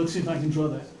 so let's see if I can draw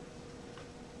that.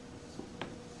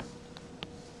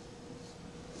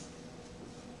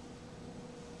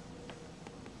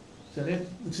 Is that it?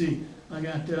 Let's see. I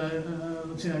got. I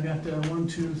got 1,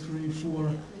 2, 3,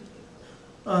 4.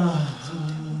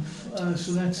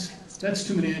 So that's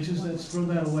too many edges. Let's throw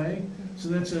that away. So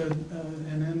that's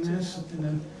and then this, and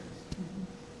then.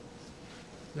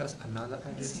 There's another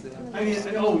edges there.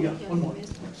 Oh yeah, one more.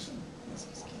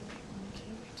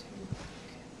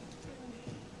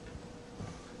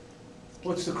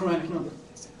 What's the chromatic number?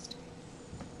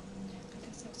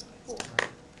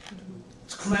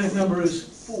 Its chromatic number is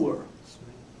 4.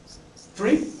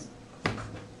 3?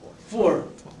 4.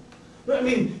 But I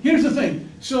mean, here's the thing.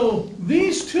 So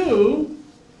these 2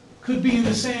 could be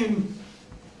the same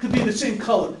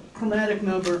color. Chromatic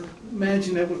number.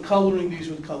 Imagine that we're coloring these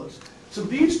with colors. So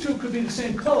these 2 could be the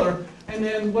same color, and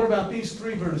then what about these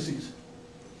 3 vertices?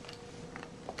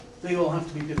 They all have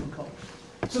to be different colors.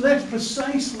 So that's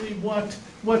precisely what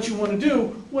you want to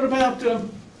do. What about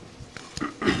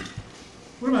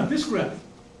this graph?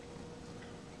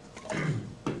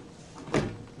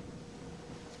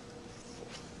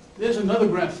 There's another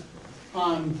graph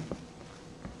on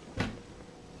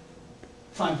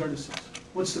 5 vertices.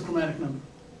 What's the chromatic number?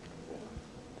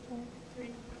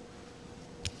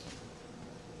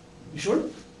 You sure?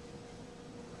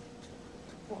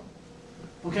 4.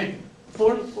 Okay,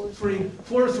 4, 3,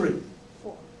 4 or 3?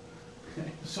 4.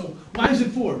 Okay, so why is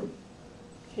it 4?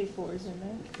 K4 is in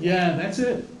there. Yeah, that's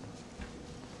it.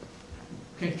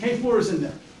 Okay, K4 is in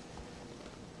there.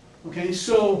 Okay,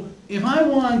 so if I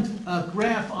want a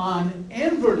graph on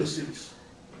n vertices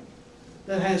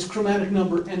that has chromatic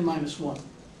number n minus 1,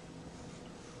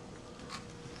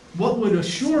 what would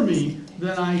assure me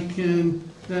that I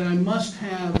must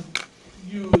have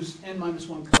used n minus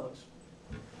 1 colors?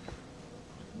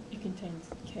 It contains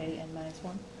K and minus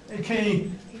 1.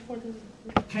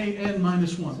 Kn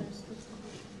minus 1.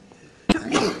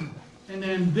 And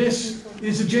then this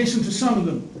is adjacent to some of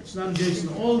them. It's not adjacent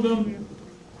to all of them.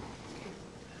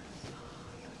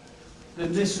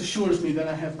 Then this assures me that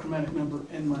I have chromatic number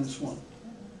n minus 1.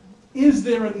 Is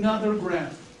there another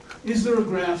graph? Is there a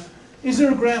graph? Is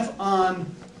there a graph on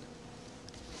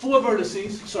 5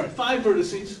 vertices?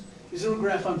 Is there a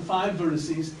graph on 5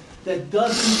 vertices that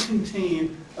doesn't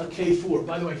contain a K4?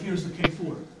 By the way, here's the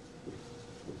K4.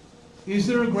 Is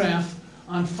there a graph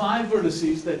on 5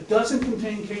 vertices that doesn't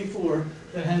contain K4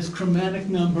 that has chromatic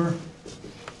number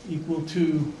equal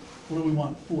to, what do we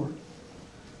want, 4?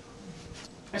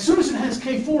 As soon as it has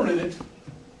K4 in it,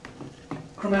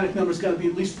 chromatic number's got to be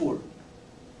at least 4.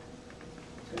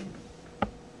 Okay.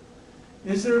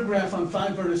 Is there a graph on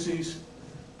 5 vertices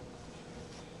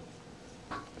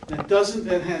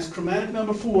that has chromatic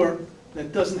number 4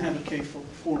 that doesn't have a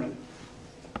K4 in it?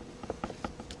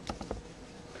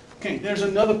 Okay, there's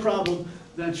another problem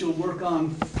that you'll work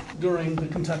on during the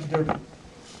Kentucky Derby.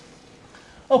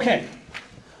 Okay,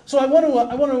 so I want to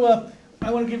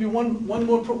give you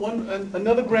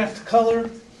another graph to color,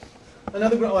 I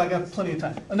got plenty of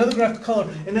time. Another graph to color,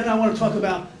 and then I want to talk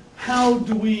about how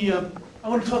do we. I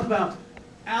want to talk about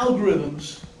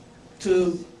algorithms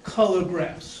to color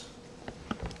graphs.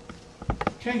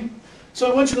 Okay, so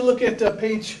I want you to look at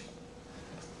page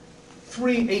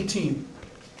 318.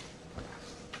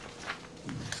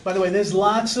 By the way, there's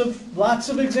lots of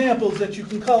examples that you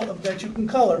can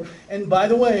color. And by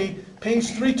the way, page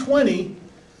 320,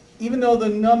 even though the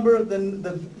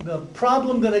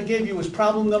problem that I gave you was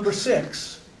problem number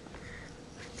 6,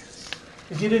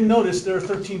 if you didn't notice, there are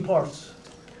 13 parts.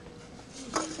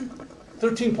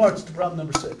 13 parts to problem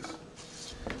number 6.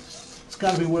 It's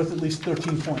got to be worth at least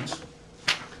 13 points.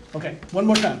 Okay, one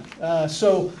more time.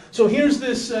 So here's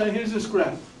this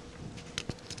graph.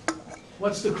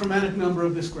 What's the chromatic number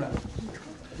of this graph?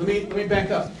 Let me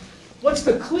back up. What's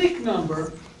the clique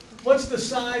number? What's the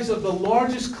size of the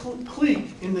largest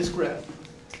clique in this graph?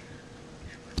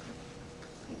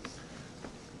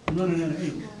 I'm running out of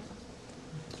 8.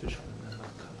 最少能拿到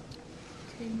看。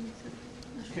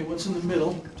 Okay, what's in the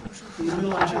middle? In the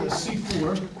middle I have a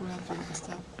C4. graph is a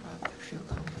subgraph是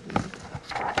complete，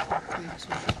 可以就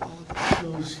是all the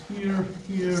Goes here,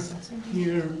 here,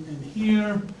 here, and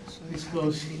here. This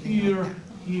goes here,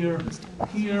 here,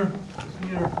 here, here,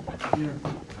 here,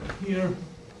 here,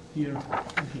 here,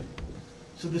 and here.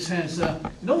 So this has, it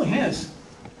only has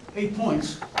 8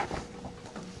 points.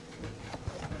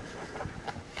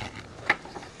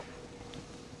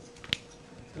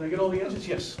 Did I get all the answers?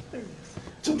 Yes.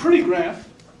 It's a pretty graph.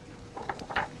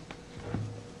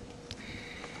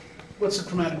 What's the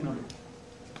chromatic number?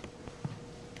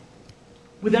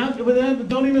 Without,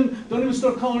 don't even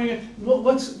start coloring it.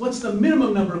 What's the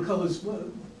minimum number of colors?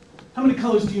 How many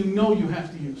colors do you know you have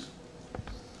to use?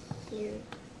 3.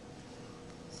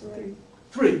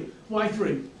 3. Why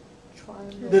 3?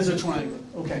 Triangle. There's a triangle.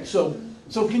 Okay, so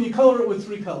can you color it with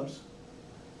 3 colors?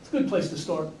 It's a good place to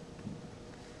start.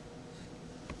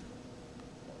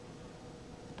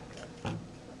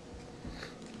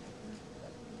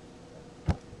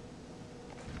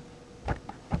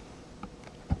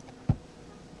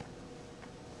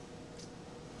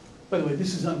 By the way,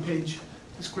 this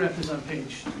graph is on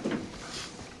page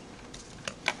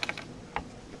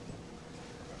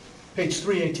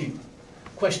 318.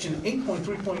 Question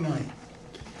 8.3.9.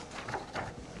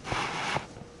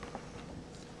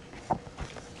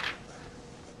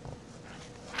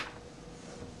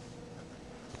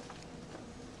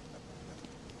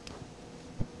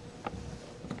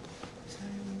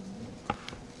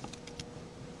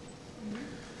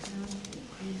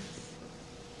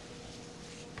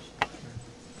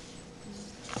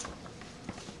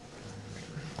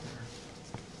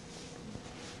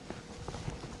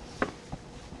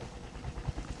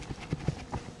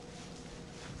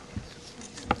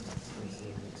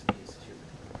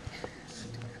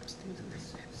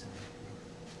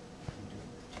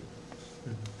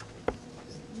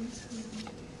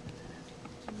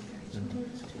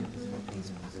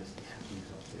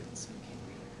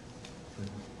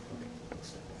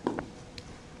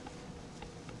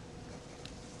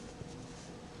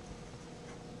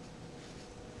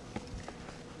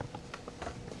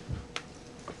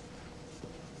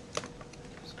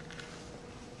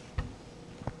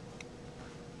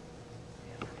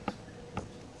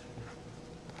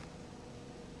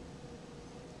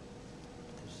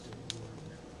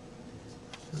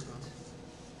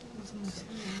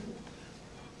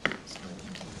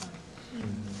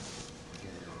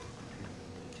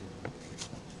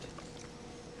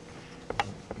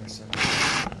 Johnson.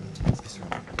 Is there a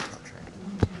top chart?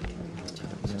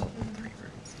 Three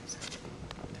vertices.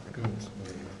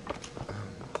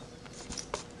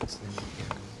 So then you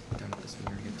get down to this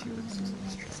one, you get two vertices in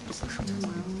this chart. So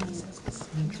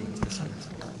this one is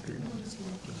a lot bigger.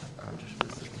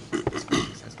 This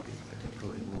vertex has to be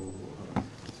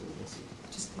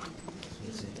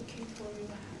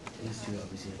These two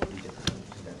obviously have to be different.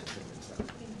 So that determines that.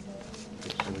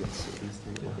 So these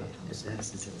three, this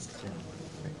is just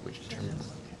right, which determines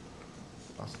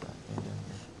also that and down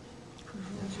here.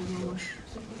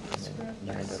 And then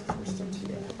you end up with some two.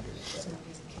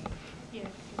 Yeah.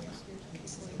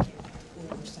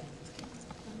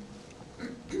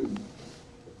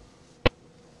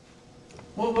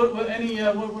 What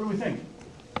do we think?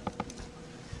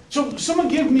 So someone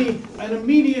give me an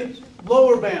immediate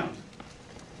lower bound.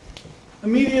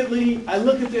 Immediately, I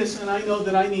look at this and I know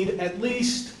that I need at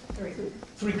least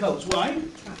three colors. Why?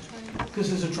 Because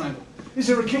there's a triangle. Is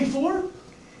there a K4?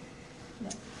 No.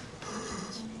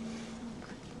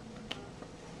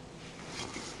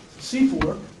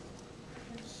 C4.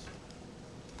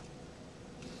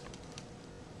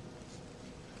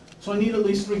 So I need at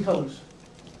least three colors.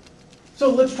 So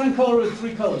let's try and color with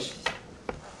three colors.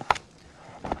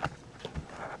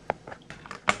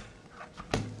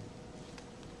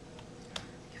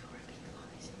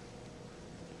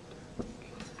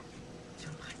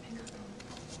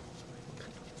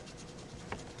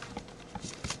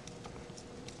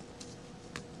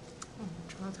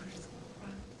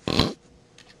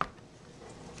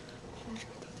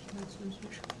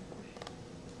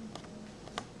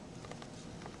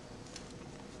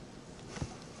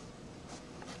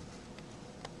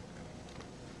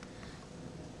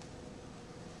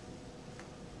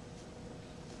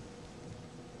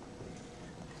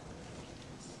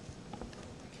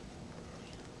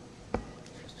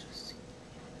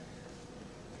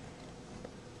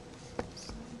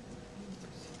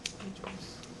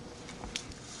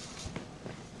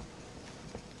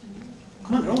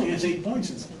 Come on, it only has 8 points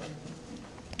in it.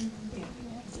 You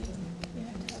have to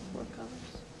have 4 colors.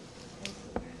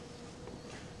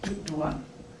 Do what?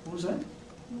 What was that?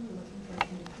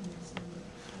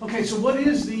 Okay, so what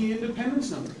is the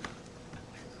independence number?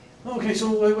 Okay,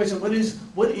 so wait a second.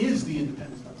 What is the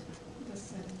independence number?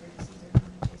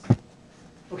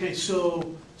 Okay,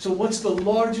 so what's the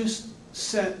largest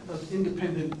set of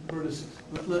independent vertices?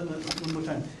 One more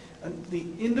time. The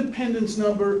independence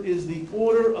number is the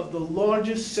order of the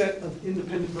largest set of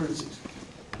independent vertices.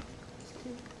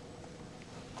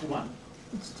 What?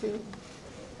 It's 2.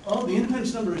 Oh, the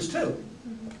independence number is 2.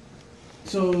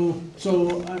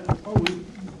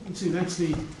 Let's see, that's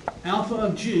the alpha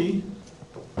of G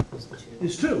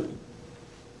is 2.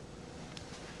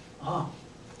 Ah,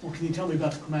 well, can you tell me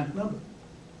about the chromatic number?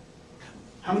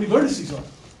 How many vertices are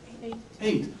there?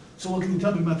 8. 8. So what can you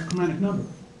tell me about the chromatic number?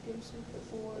 Gives you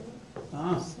 4.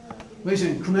 Ah, wait a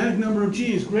second, chromatic number of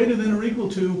G is greater than or equal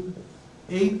to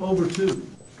 8 over 2.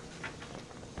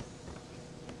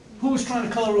 Who was trying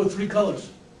to color with 3 colors?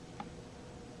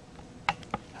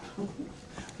 Who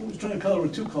was trying to color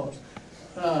with 2 colors?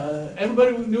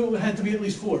 Everybody knew it had to be at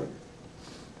least 4.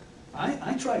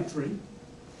 I tried 3.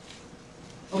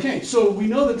 Okay, so we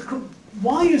know that,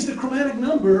 why is the chromatic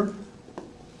number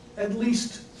at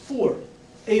least 4?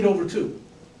 8 over 2.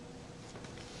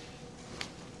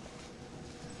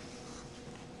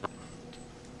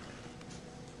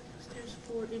 There's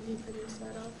 4 independent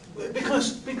setup.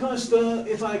 Because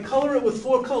if I color it with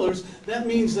 4 colors, that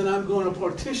means that I'm going to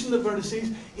partition the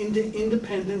vertices into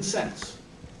independent sets.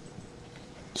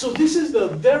 So this is the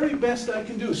very best I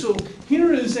can do. So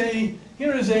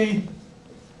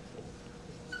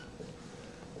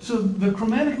so the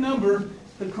chromatic number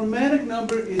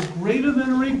is greater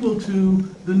than or equal to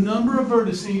the number of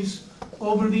vertices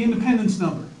over the independence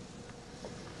number,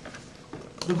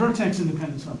 the vertex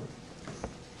independence number.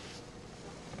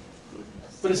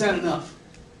 But is that enough?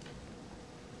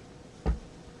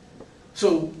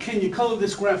 So can you color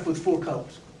this graph with 4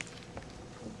 colors?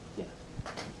 Yeah.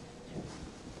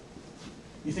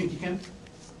 You think you can?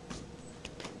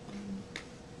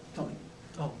 Tell me.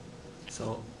 Oh,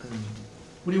 so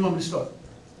What do you want me to start?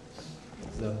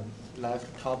 the left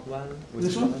top one with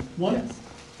This one? 1, yes,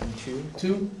 and 2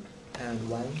 2, and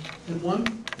 1 and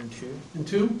 1, and 2, and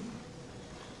 2,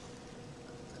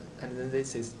 and then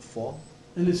this is 4,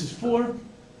 and this is 4,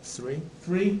 3,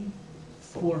 3,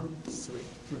 4, 4, 3.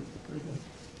 3. Very good.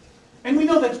 And we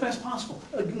know that's best possible.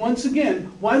 Once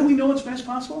again, why do we know it's best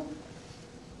possible?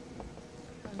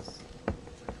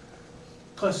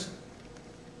 Because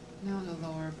Now the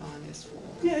lower bound is 4.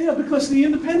 yeah, because the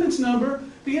independence number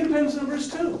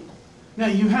is 2. Now,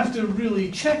 you have to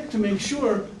really check to make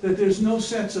sure that there's no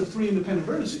sets of 3 independent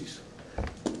vertices.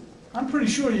 I'm pretty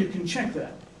sure you can check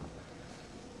that.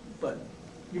 But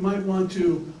you might want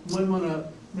to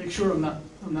make sure I'm not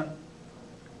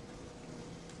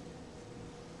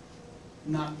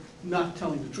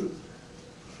telling the truth.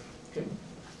 Okay.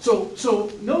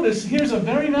 So notice here's a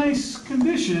very nice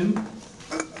condition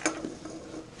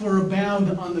for a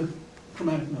bound on the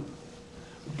chromatic number.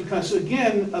 Because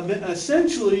again,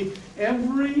 essentially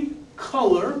every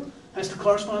color has to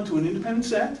correspond to an independent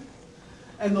set,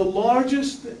 and the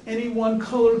largest any one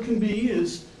color can be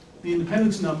is the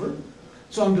independence number.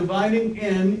 So I'm dividing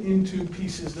n into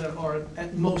pieces that are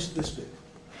at most this big.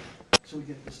 So we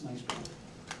get this nice bound.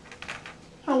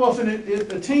 How often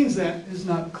it attains that is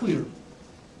not clear.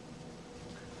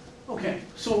 Okay,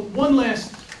 so one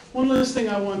last thing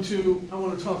I want to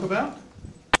talk about.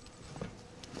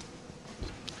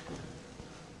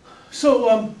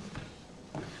 So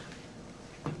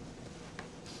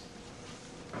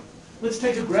let's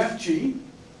take a graph G.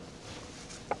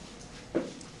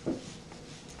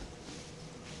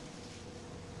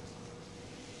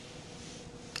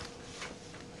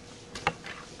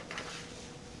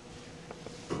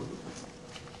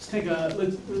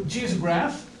 G is a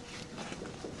graph,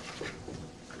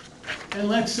 and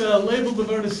let's label the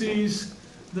vertices.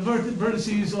 The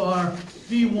vertices are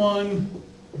V1,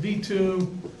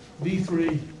 V2,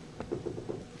 V3,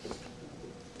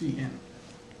 Vn.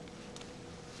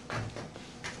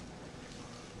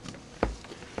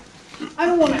 I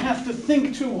don't want to have to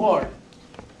think too hard.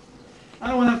 I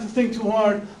don't want to have to think too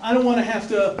hard. I don't want to have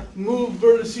to move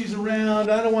vertices around.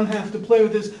 I don't want to have to play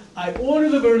with this. I order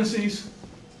the vertices,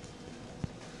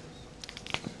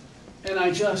 and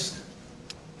I just,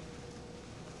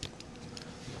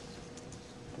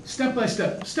 step by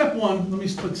step. Step 1, let me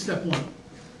put step 1.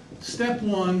 Step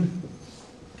 1,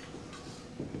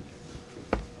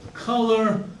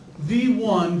 color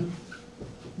V1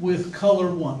 with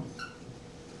color 1.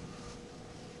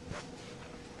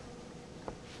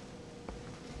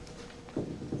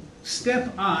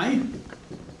 Step I,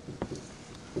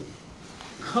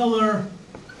 color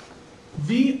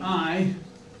VI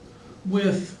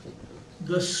with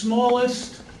the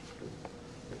smallest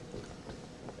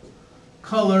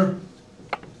color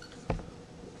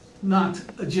not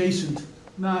adjacent,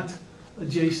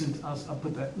 I'll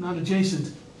put that, not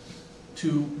adjacent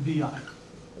to VI.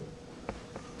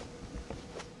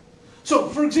 So,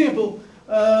 for example,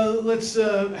 how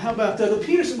about the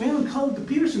Peterson, we haven't colored the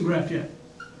Peterson graph yet.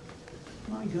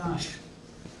 My gosh.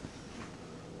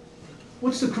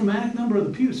 What's the chromatic number of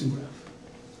the Peterson graph?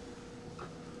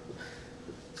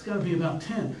 It's got to be about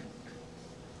 10.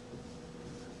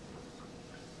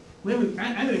 I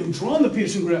haven't even drawn the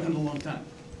Peterson graph in a long time.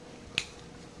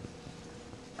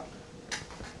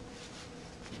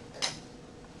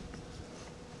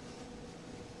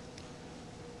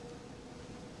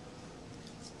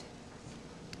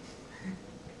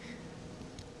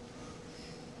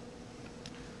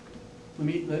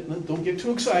 Don't get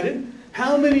too excited.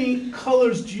 How many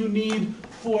colors do you need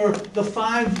for the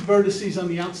 5 vertices on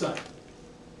the outside?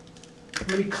 How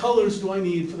many colors do I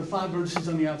need for the 5 vertices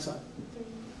on the outside?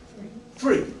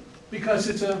 3, because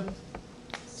it's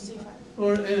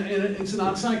it's an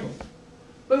odd cycle.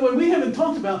 By the way, we haven't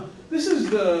talked about this is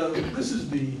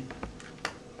the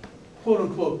quote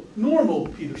unquote normal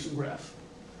Peterson graph.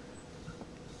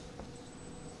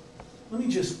 Let me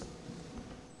just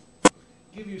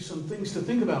give you some things to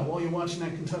think about while you're watching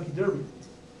that Kentucky Derby.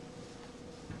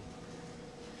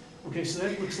 Okay, so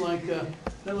that looks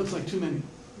like too many.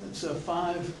 That's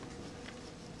 5.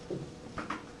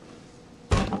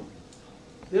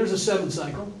 There's a 7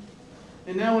 cycle.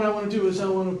 And now what I want to do is I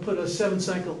want to put a 7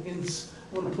 cycle in.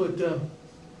 I want to put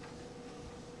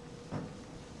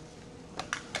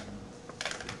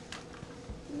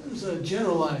there's a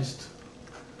generalized.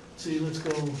 See, let's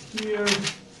go here.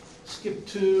 Skip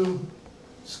 2.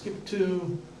 Skip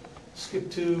 2, skip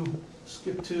 2,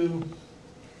 skip 2,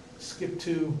 skip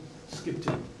 2, skip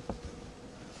 2.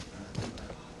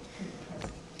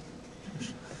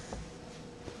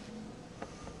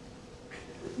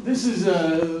 This is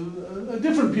a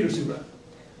different Peterson graph.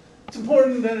 It's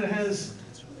important that it has,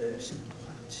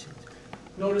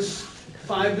 notice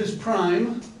 5 is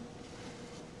prime,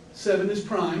 7 is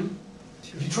prime.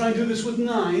 If you try and do this with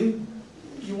 9,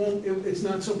 you won't, it's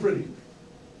not so pretty.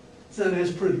 It's not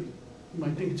as pretty. You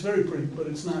might think it's very pretty, but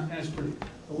it's not as pretty.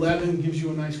 11 gives you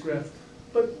a nice graph.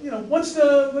 But you know,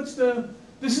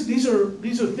 these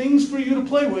are things for you to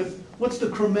play with. What's the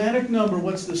chromatic number?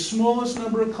 What's the smallest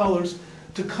number of colors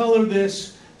to color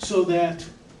this so that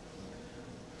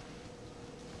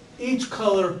each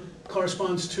color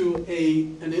corresponds to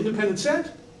an independent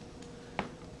set,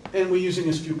 and we're using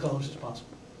as few colors as possible.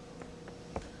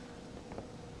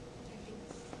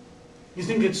 You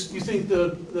think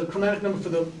the chromatic number for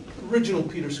the original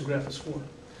Peterson graph is 4?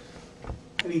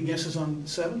 Any guesses on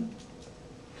 7?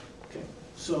 Okay,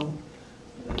 so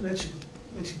that should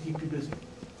keep you busy.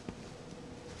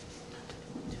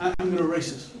 I'm going to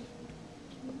erase this.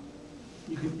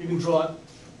 You can draw it.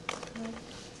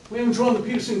 We haven't drawn the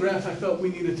Peterson graph. I felt we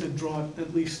needed to draw it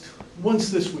at least once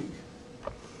this week.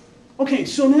 Okay,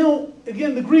 so now,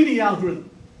 again, the greedy algorithm.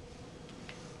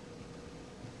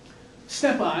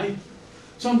 Step I.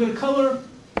 So I'm going to color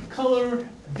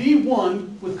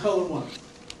V1 with color 1.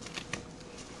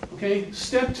 Okay,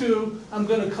 step 2, I'm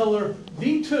going to color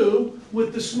V2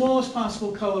 with the smallest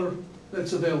possible color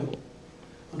that's available.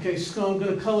 Okay, so I'm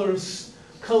going to color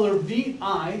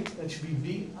VI, that should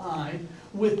be VI,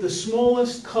 with the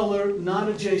smallest color not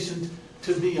adjacent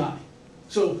to VI.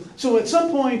 So at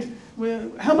some point,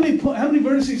 how many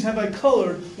vertices have I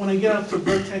colored when I get up to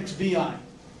vertex VI?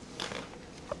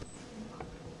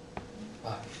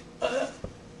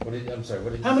 I'm sorry,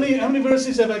 what did you How say? many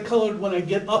vertices have I colored when I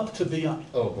get up to VI?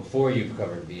 Oh, before you've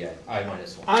covered VI, I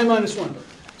minus 1. I minus 1.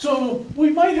 So we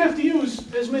might have to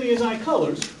use as many as I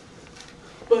colors,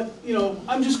 but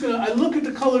I'm just gonna, I look at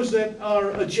the colors that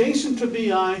are adjacent to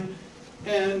VI,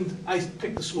 and I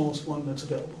pick the smallest one that's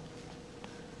available.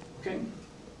 Okay?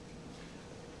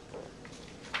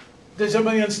 Does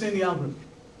everybody understand the algorithm?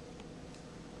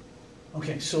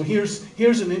 Okay, so here's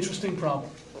an interesting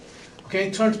problem. Okay,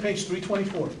 turn to page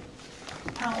 324.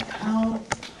 How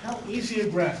easy a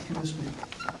graph can this be?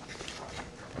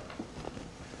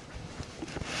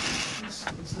 It's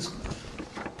this graph.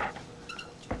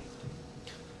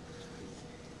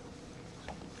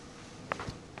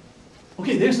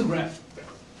 Okay, there's the graph.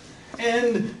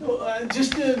 And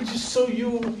just so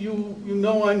you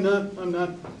know, I'm not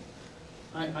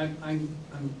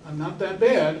that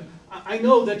bad. I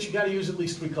know that you got to use at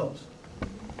least 3 colors.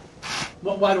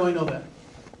 Why do I know that?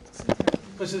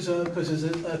 Because there's a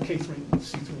K3,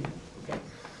 C3.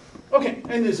 Okay,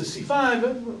 and there's a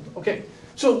C5. Okay,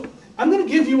 so I'm going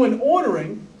to give you an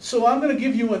ordering. So I'm going to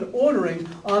give you an ordering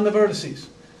on the vertices.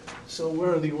 So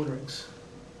where are the orderings?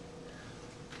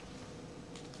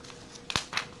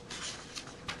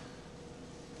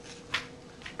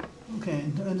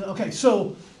 Okay.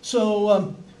 So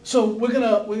we're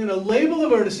gonna label the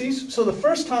vertices. So the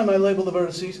first time I label the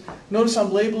vertices, notice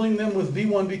I'm labeling them with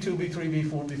V1, V2, V3,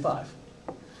 V4, V5.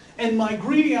 And my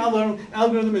greedy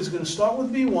algorithm is going to start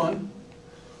with V1,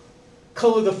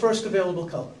 color the first available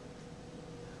color.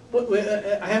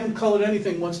 I haven't colored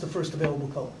anything. What's the first available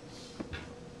color?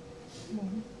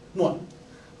 1.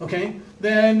 Okay.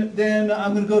 Then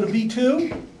I'm going to go to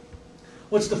V2.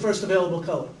 What's the first available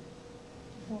color?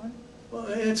 1. Well,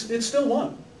 it's still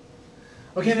 1.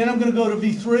 Okay, then I'm going to go to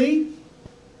V3.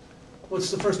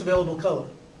 What's the first available color?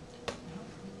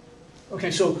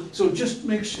 Okay, so just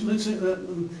make sure. Let's say,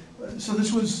 so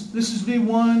this is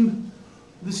V1.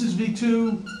 This is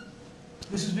V2.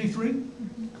 This is V3.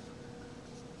 Mm-hmm.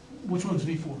 Which one's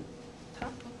V4?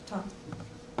 Top.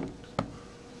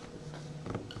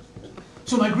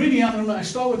 So my greedy algorithm, I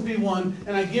start with V1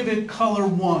 and I give it color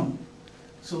 1.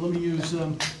 So let me use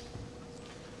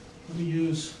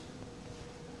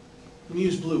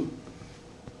blue.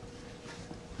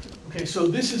 Okay, so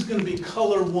this is going to be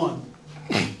color 1.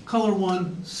 Color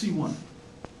 1, C1.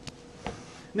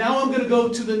 Now I'm going to go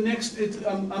to the next,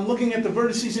 I'm looking at the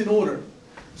vertices in order.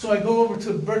 So I go over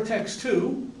to vertex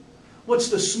 2. What's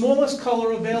the smallest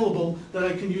color available that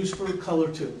I can use for color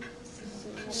 2?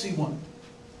 C1.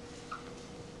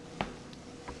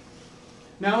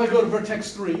 Now I go to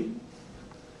vertex 3.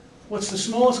 What's the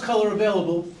smallest color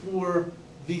available for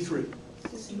V3?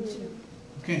 C2.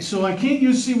 Okay, so I can't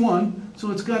use C1,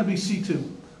 so it's got to be C2.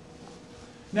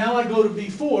 Now I go to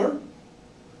V4.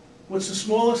 What's the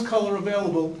smallest color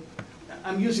available?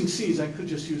 I'm using C's, I could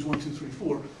just use 1, 2, 3,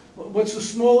 4. What's the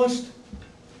smallest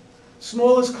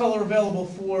color available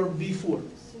for V4?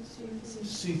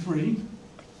 C3.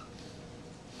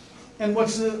 And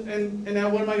now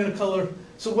what am I going to color?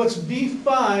 So what's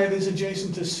V5 is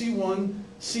adjacent to C1,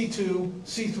 C2,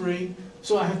 C3,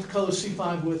 so I have to color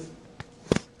C5 with.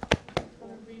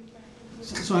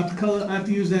 So I have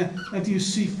to use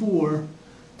C4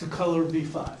 to color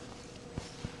V5.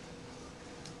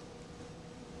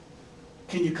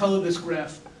 Can you color this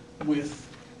graph with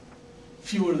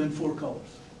fewer than 4 colors?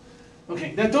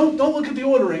 Okay, now don't look at the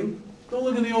ordering. Don't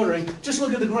look at the ordering, just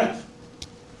look at the graph.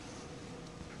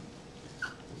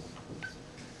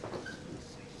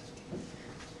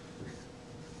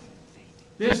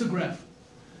 There's the graph.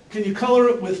 Can you color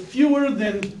it with fewer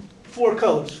than 4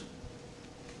 colors?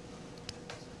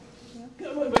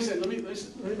 Yeah, wait a second, let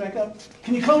me back up.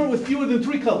 Can you color it with fewer than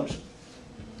 3 colors?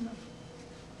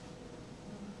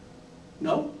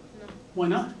 No? No. Why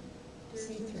not?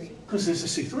 C3. Because this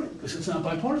is C3, because it's not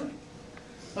bipartite.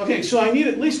 Okay, so I need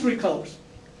at least 3 colors.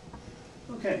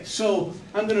 Okay, so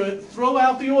I'm going to throw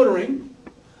out the ordering.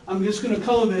 I'm just going to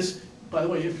color this. By the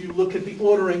way, if you look at the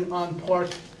ordering on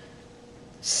part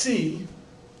C,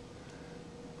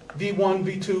 V1,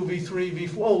 V2, V3,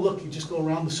 V4, oh look, you just go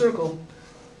around the circle.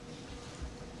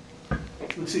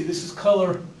 Let's see, this is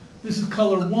color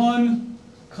 1,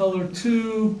 color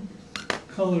 2,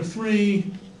 color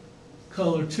 3,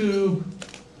 color 2,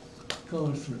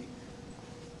 color 3.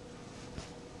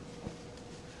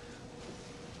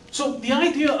 So the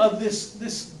idea of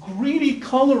this greedy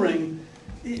coloring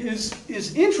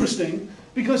is interesting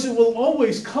because it will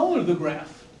always color the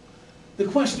graph. The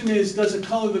question is, does it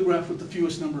color the graph with the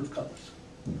fewest number of colors?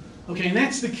 Okay, and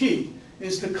that's the key,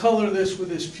 is to color this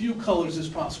with as few colors as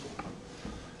possible.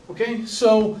 Okay,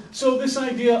 so this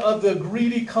idea of the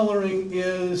greedy coloring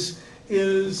is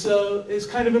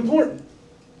kind of important.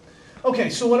 Okay,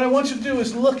 so what I want you to do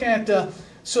is look at,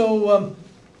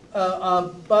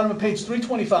 bottom of page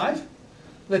 325.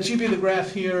 Let you be the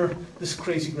graph here, this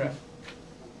crazy graph.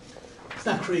 It's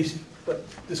not crazy, but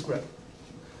this graph.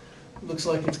 It looks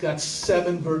like it's got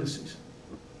 7 vertices.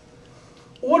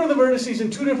 Order the vertices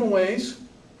in 2 different ways,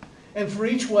 and for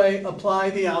each way, apply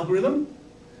the algorithm,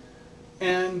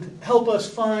 and help us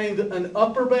find an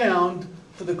upper bound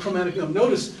for the chromatic number.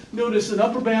 Notice an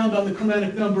upper bound on the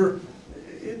chromatic number,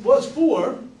 it was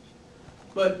 4,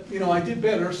 but I did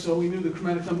better, so we knew the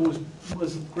chromatic number was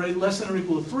less than or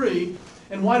equal to 3.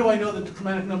 And why do I know that the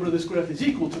chromatic number of this graph is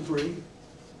equal to 3?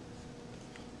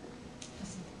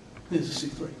 This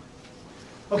is C3.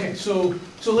 Okay, so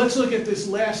let's look at this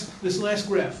last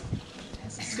graph.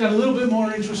 It's got a little bit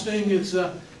more interesting. It's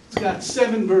got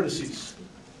 7 vertices.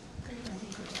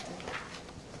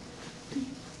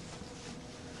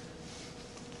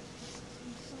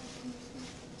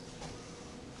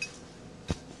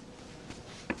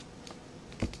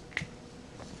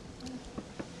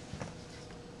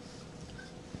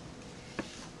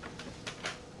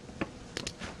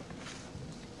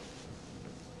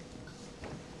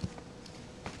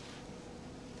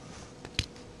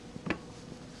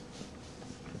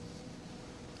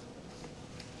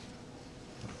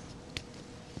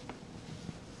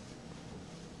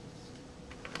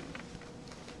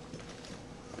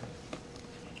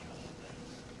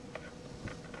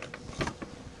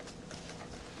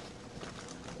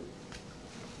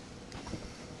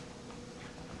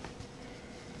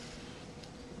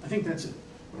 I think that's it.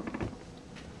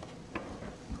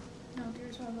 No,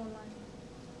 there's one more line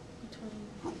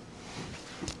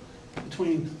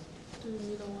Between, the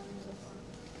middle one and the bottom.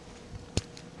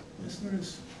 yes, there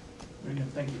is. Very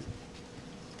good, thank you.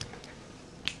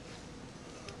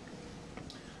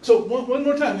 So one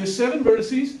more time, there's 7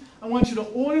 vertices. I want you to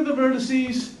order the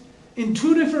vertices in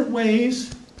 2 different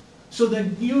ways so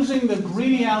that using the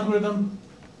greedy algorithm,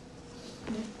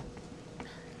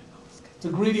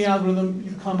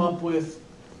 you come up with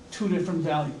 2 different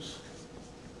values.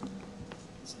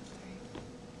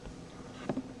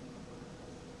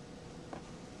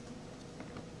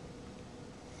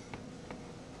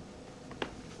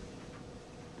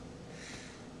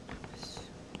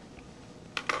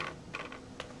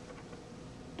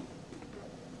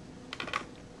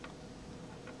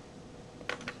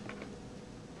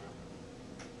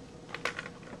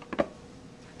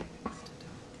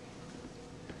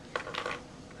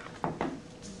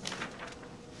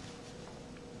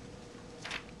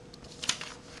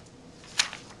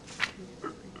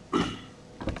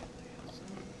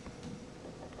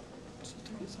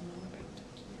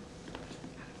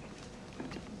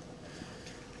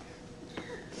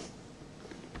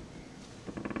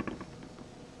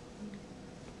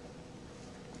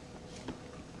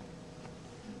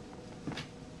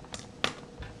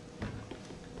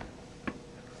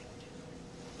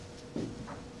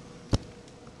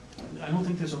 I don't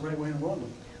think there's a right way and a wrong way.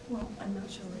 Well, I'm not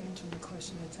sure we're answering the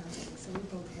question that's asking, so we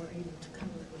both were able to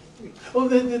cover it with 3. Oh,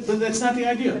 but that's not the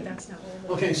idea. But that's not what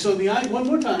we're. Okay, so one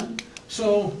more time.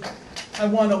 So I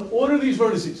want to order these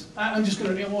vertices. I'm just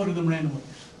going to order them randomly.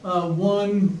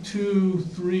 1, 2,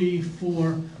 3,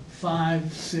 4,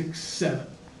 5, 6, 7.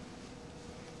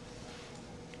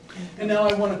 And now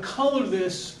I want to color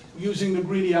this using the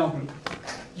greedy algorithm.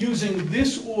 Using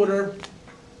this order.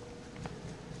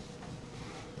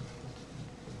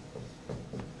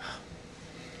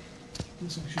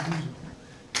 This I should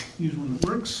use one that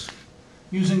works.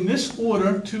 using this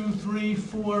order, 2, 3,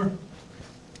 4,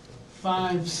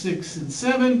 5, 6, and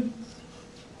 7.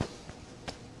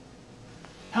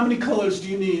 How many colors do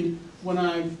you need when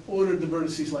I've ordered the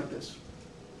vertices like this?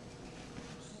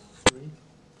 3.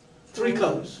 3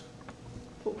 colors.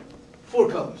 Four. 4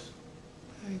 colors.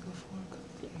 还有一个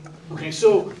fork。 Okay,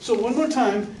 so one more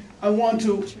time, I want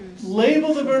to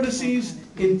label the vertices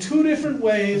in 2 different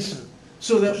ways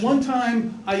so that one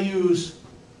time I use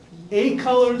 8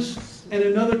 colors and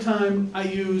another time I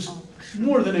use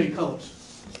more than 8 colors.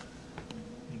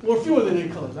 Or fewer than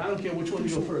 8 colors, I don't care which one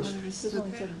you go first, There's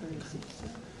only 7 vertices,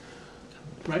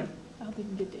 so right? I don't think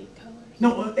you can get to 8 colors.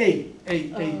 No, 8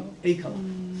 Oh. color.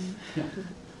 Yeah.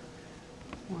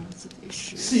 王子得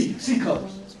是 C colors.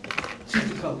 C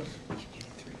colors.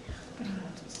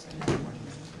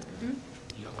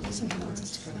 Something else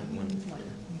is for that one,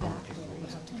 like back row, you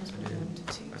have to put 1 to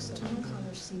 2, so one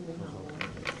color C,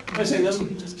 one. I say that,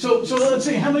 so let's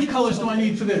see, how many colors do I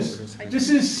need for this? This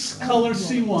is color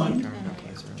C1,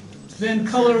 then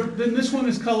this one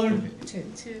is colored 2.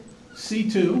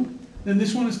 C2, then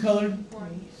this one is colored,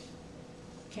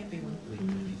 Can't be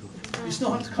 1. you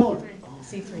still have to color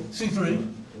C3.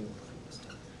 C3.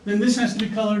 Then this has to be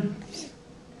colored,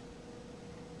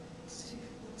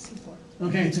 C4.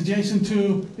 okay, it's adjacent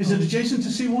to, is it adjacent to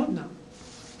C1? No.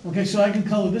 Okay, so I can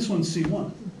color this one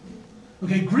C1.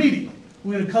 Okay, greedy,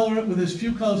 we're gonna color it with as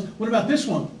few colors. What about this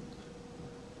one?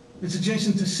 It's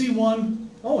adjacent to C1,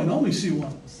 oh, and only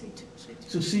C1, C2.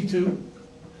 so C2.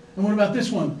 And what about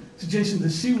this one? It's adjacent to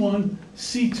C1,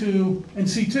 C2, and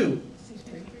C2,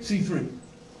 C3. C3.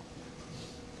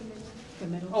 The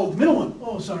middle. Oh, the middle one,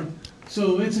 oh, sorry.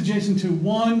 So it's adjacent to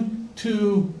 1,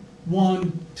 2,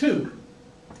 1, 2.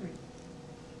 3.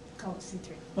 Call it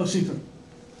C3. Oh, C3.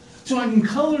 So I can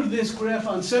color this graph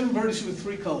on 7 vertices with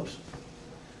 3 colors.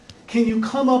 Can you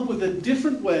come up with a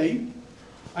different way?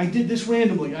 I did this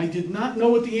randomly. I did not know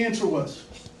what the answer was.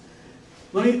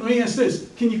 Let me ask this.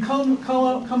 Can you come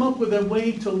up with a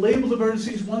way to label the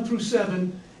vertices 1 through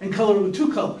 7 and color it with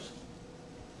 2 colors?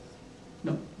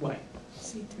 No, why?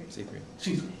 C3. C3.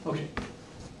 C3, okay.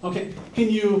 Okay, can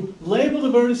you label the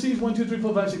vertices 1, 2, 3,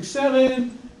 4, 5, 6,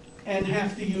 7 and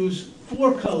have to use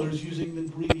 4 colors using the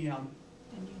greedy algorithm?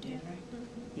 And you did, right?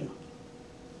 Yeah.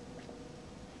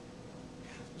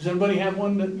 Does everybody have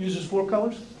one that uses 4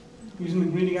 colors using the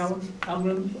greedy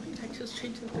algorithm? I just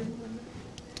changed the third one.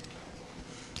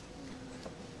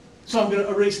 So I'm going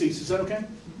to erase these, is that okay?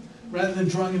 Rather than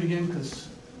drawing it again, because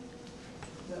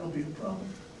that'll be the problem.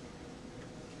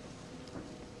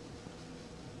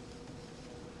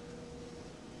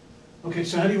 Okay,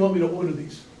 so how do you want me to order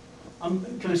these?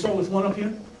 Can I start with 1 up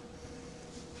here?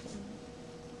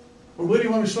 Or where do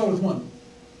you want me to start with 1?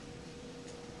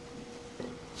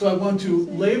 So I want to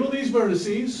label these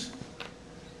vertices,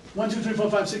 1, 2, 3, 4,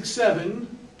 5, 6,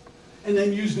 7, and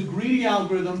then use the greedy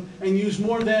algorithm and use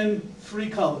more than 3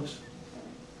 colors.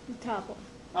 The top one.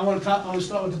 I want to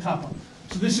start with the top one.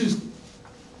 So this is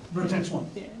vertex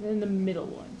 1. Yeah, and then the middle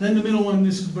one. Then the middle one,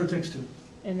 this is vertex 2.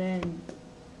 And then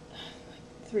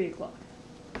 3 o'clock.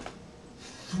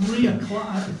 3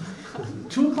 o'clock?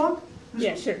 2 o'clock?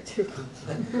 Yeah, sure, 2 o'clock.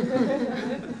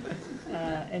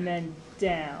 And then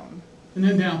down. And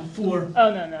then down 4.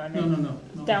 Oh, no, I No, meant no,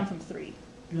 no. down from 3.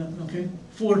 Yeah, okay.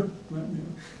 4,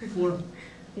 4,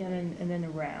 Yeah, and then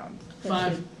around.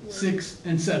 5, 6,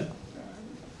 and 7.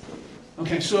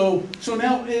 Okay, so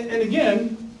now, and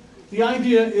again, the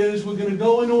idea is we're going to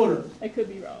go in order. I could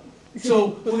be wrong.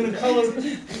 So we're going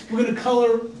to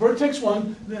color vertex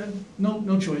 1, then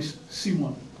no choice,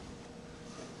 C1.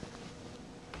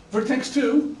 Vertex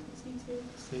 2,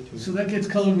 C2. so that gets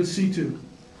colored with C2.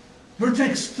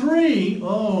 Vertex 3,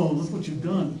 oh, look what you've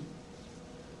done.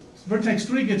 Vertex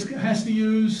 3 has to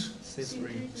use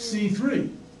C3. C3.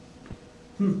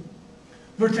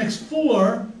 Vertex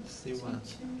 4, C1.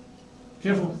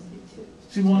 careful,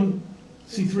 C1,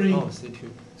 C3, Oh, C2.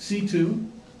 C2.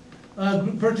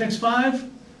 Vertex 5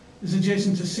 is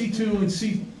adjacent to C2 and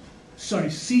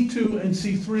C2 and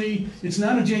C3. It's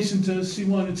not adjacent to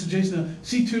C1, it's adjacent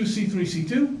to C2, C3,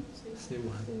 C2.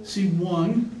 C1.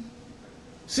 C1.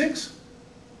 6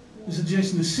 is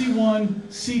adjacent to C1,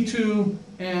 C2,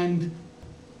 and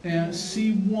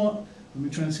C1. Let me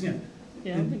try this again.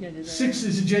 Yeah, I don't think I did that. 6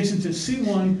 is adjacent to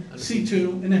C1,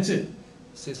 C2, and that's it.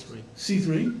 C3.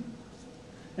 C3.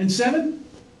 And 7?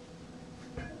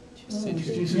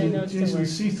 C2. Yeah, no, it still Adjacent to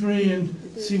works. C3 and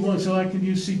C1, so I could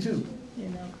use C2. You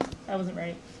know, I wasn't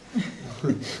right.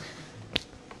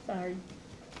 Sorry.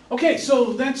 Okay,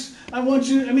 so that's,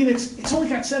 it's only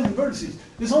got 7 vertices.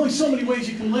 There's only so many ways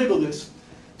you can label this.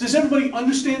 Does everybody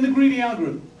understand the greedy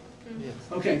algorithm? Yes.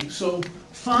 Okay, so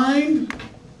find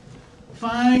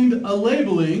a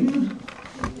labeling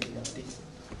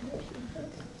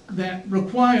that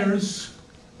requires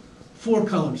 4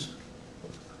 colors.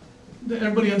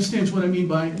 Everybody understands what I mean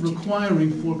by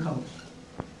requiring 4 colors.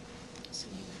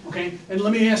 Okay, and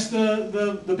let me ask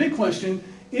the big question,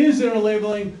 is there a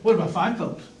labeling, what about 5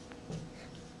 colors?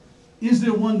 Is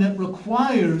there one that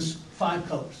requires 5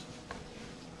 colors?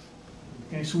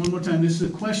 Okay, so one more time, this is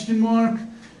a question mark,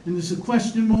 and this is a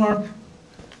question mark,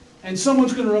 and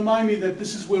someone's gonna remind me that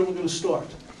this is where we're gonna start,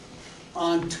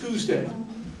 on Tuesday.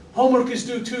 Homework is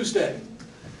due Tuesday.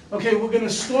 Okay, we're gonna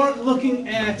start looking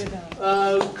at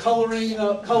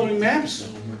coloring maps,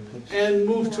 and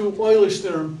move to Euler's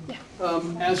theorem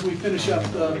as we finish up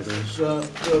the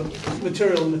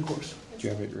material in the course. Do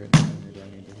you have it written? Or do I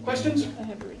need to- Questions? I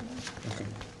have it written. Okay.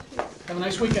 Have a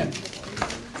nice weekend.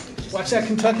 Watch that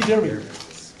Kentucky Derby.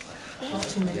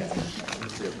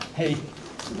 Hey,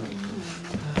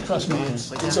 trust me, it's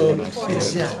 3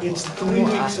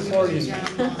 weeks of partying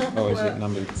Oh, is it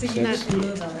number So 6? you're not gonna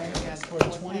move, all right? for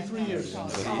 23 years.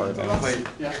 That's part down.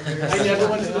 Yeah, I never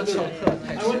went to the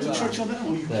Derby. I went to Churchill Downs.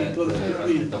 Well, you can't go to the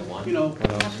Derby, you know.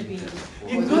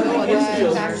 In good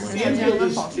Anfield, Anfield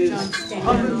is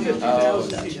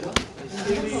 150,000 people.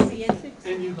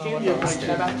 And you can't get like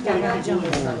about 20 people.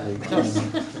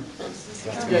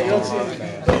 Yeah, you don't see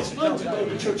it. But it's fun to go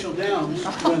to Churchill Downs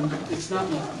when it's not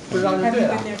long. Put it on your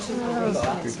bed. 322, number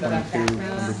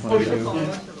Oh, 22.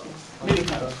 yeah. Many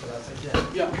times.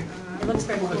 Yeah. It looks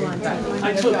very cool on TV.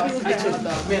 I took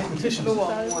mathematicians.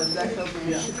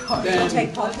 Yeah. Then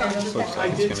Take Paul Tanner. I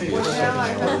did take it.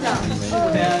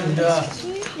 And,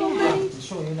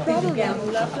 Gamble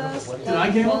left us. did I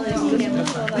gamble?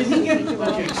 Did he get,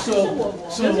 okay, so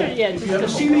Those are, yeah, if you ever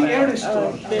seen the Ernest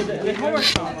story, the homework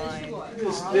online.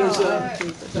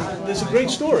 there's a great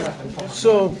story.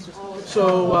 So,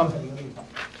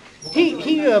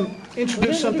 he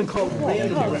introduced something called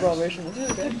random graphs.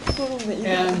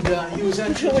 And he was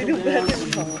at Churchill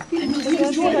Downs. He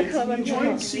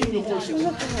enjoyed seeing the horses,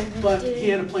 but he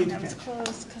had a plane to catch.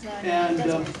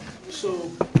 And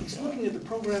so he's looking at the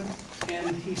program,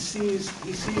 and he sees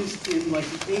in like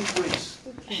the 8th race,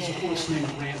 there's a horse named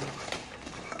Random.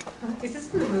 Is this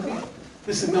from the movie?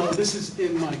 This is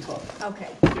in my talk. Okay.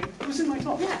 Okay, it was in my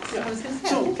talk. Yes, I was gonna say, I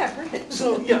So- think I've heard it.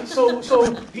 So, yeah, so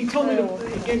he told me,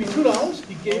 he gave me $2,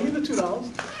 he gave me the $2,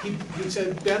 he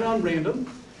said bet on Random,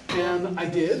 and I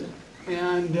did,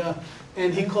 and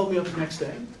he called me up the next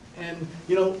day, and,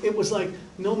 you know, it was like,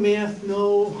 no math,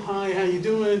 no, hi, how you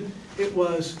doing? It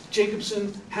was,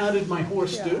 Jacobson, how did my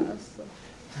horse do?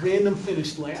 Random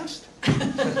finished last.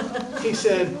 He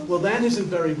said, well, that isn't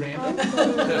very random.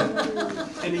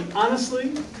 And he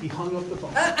honestly, he hung up the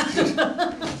phone.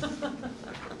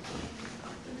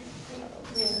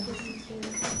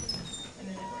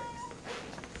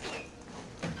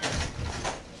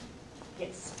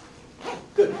 Yes.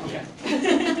 Good, okay.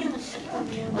 Well,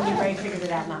 you already figured it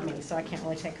out, not me, so I can't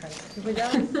really take credit. Did we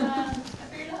done? I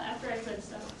figured it out after I said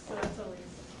stuff, so that's always.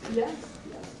 Yes.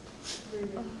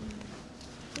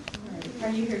 Are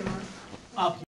you here tomorrow?